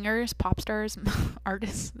singers, pop stars,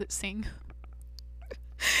 artists that sing.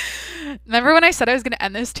 Remember when I said I was going to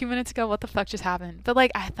end this 2 minutes ago? What the fuck just happened? But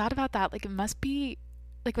I thought about that. It must be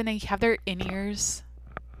when they have their in-ears,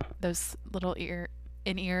 those little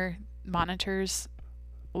in-ear monitors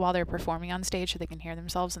while they're performing on stage so they can hear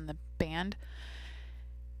themselves in the band.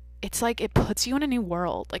 It's it puts you in a new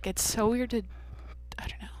world. It's so weird to, I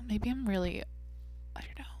don't know, maybe I'm really,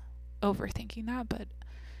 overthinking that, but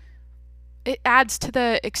it adds to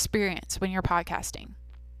the experience when you're podcasting.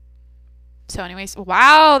 So anyways,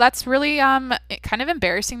 wow, that's really kind of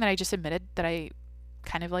embarrassing that I just admitted that I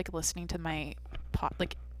kind of listening to my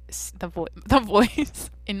the voice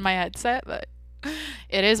in my headset, but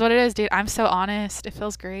it is what it is, dude. I'm so honest. It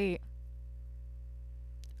feels great.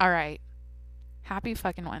 All right. Happy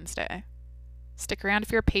fucking Wednesday. Stick around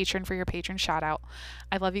if you're a patron for your patron shout out.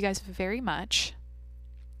 I love you guys very much.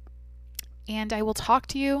 And I will talk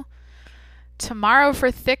to you tomorrow for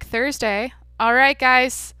Thick Thursday. All right,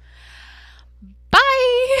 guys.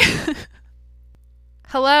 Bye.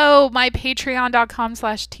 Hello, my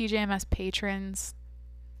patreon.com/TJMS patrons.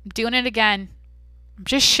 I'm doing it again. I'm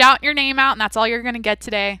just shouting your name out, and that's all you're going to get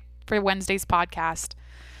today for Wednesday's podcast.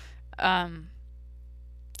 I'm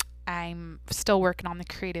still working on the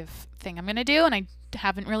creative thing I'm going to do, and I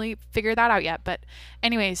haven't really figured that out yet. But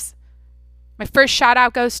anyways, my first shout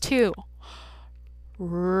out goes to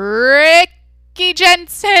Ricky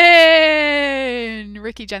Jensen.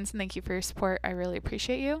 Ricky Jensen, thank you for your support. I really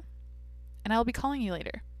appreciate you. And I'll be calling you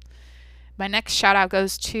later. My next shout out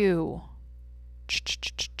goes to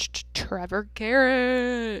Trevor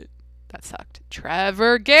Garrett. That sucked.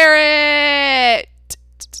 Trevor Garrett.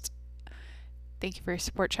 Thank you for your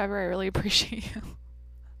support, Trevor. I really appreciate you.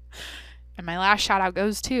 And my last shout out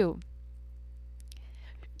goes to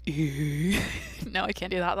no, I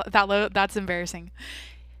can't do that. That's embarrassing.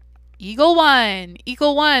 Eagle One.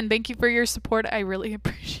 Thank you for your support. I really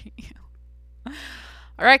appreciate you.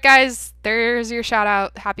 All right, guys, there's your shout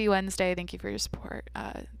out. Happy Wednesday. Thank you for your support.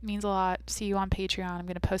 It means a lot. See you on Patreon. I'm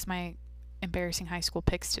going to post my embarrassing high school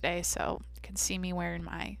pics today, so you can see me wearing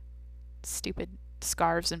my stupid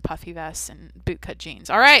scarves and puffy vests and bootcut jeans.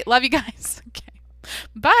 All right, love you guys. Okay,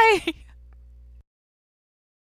 bye.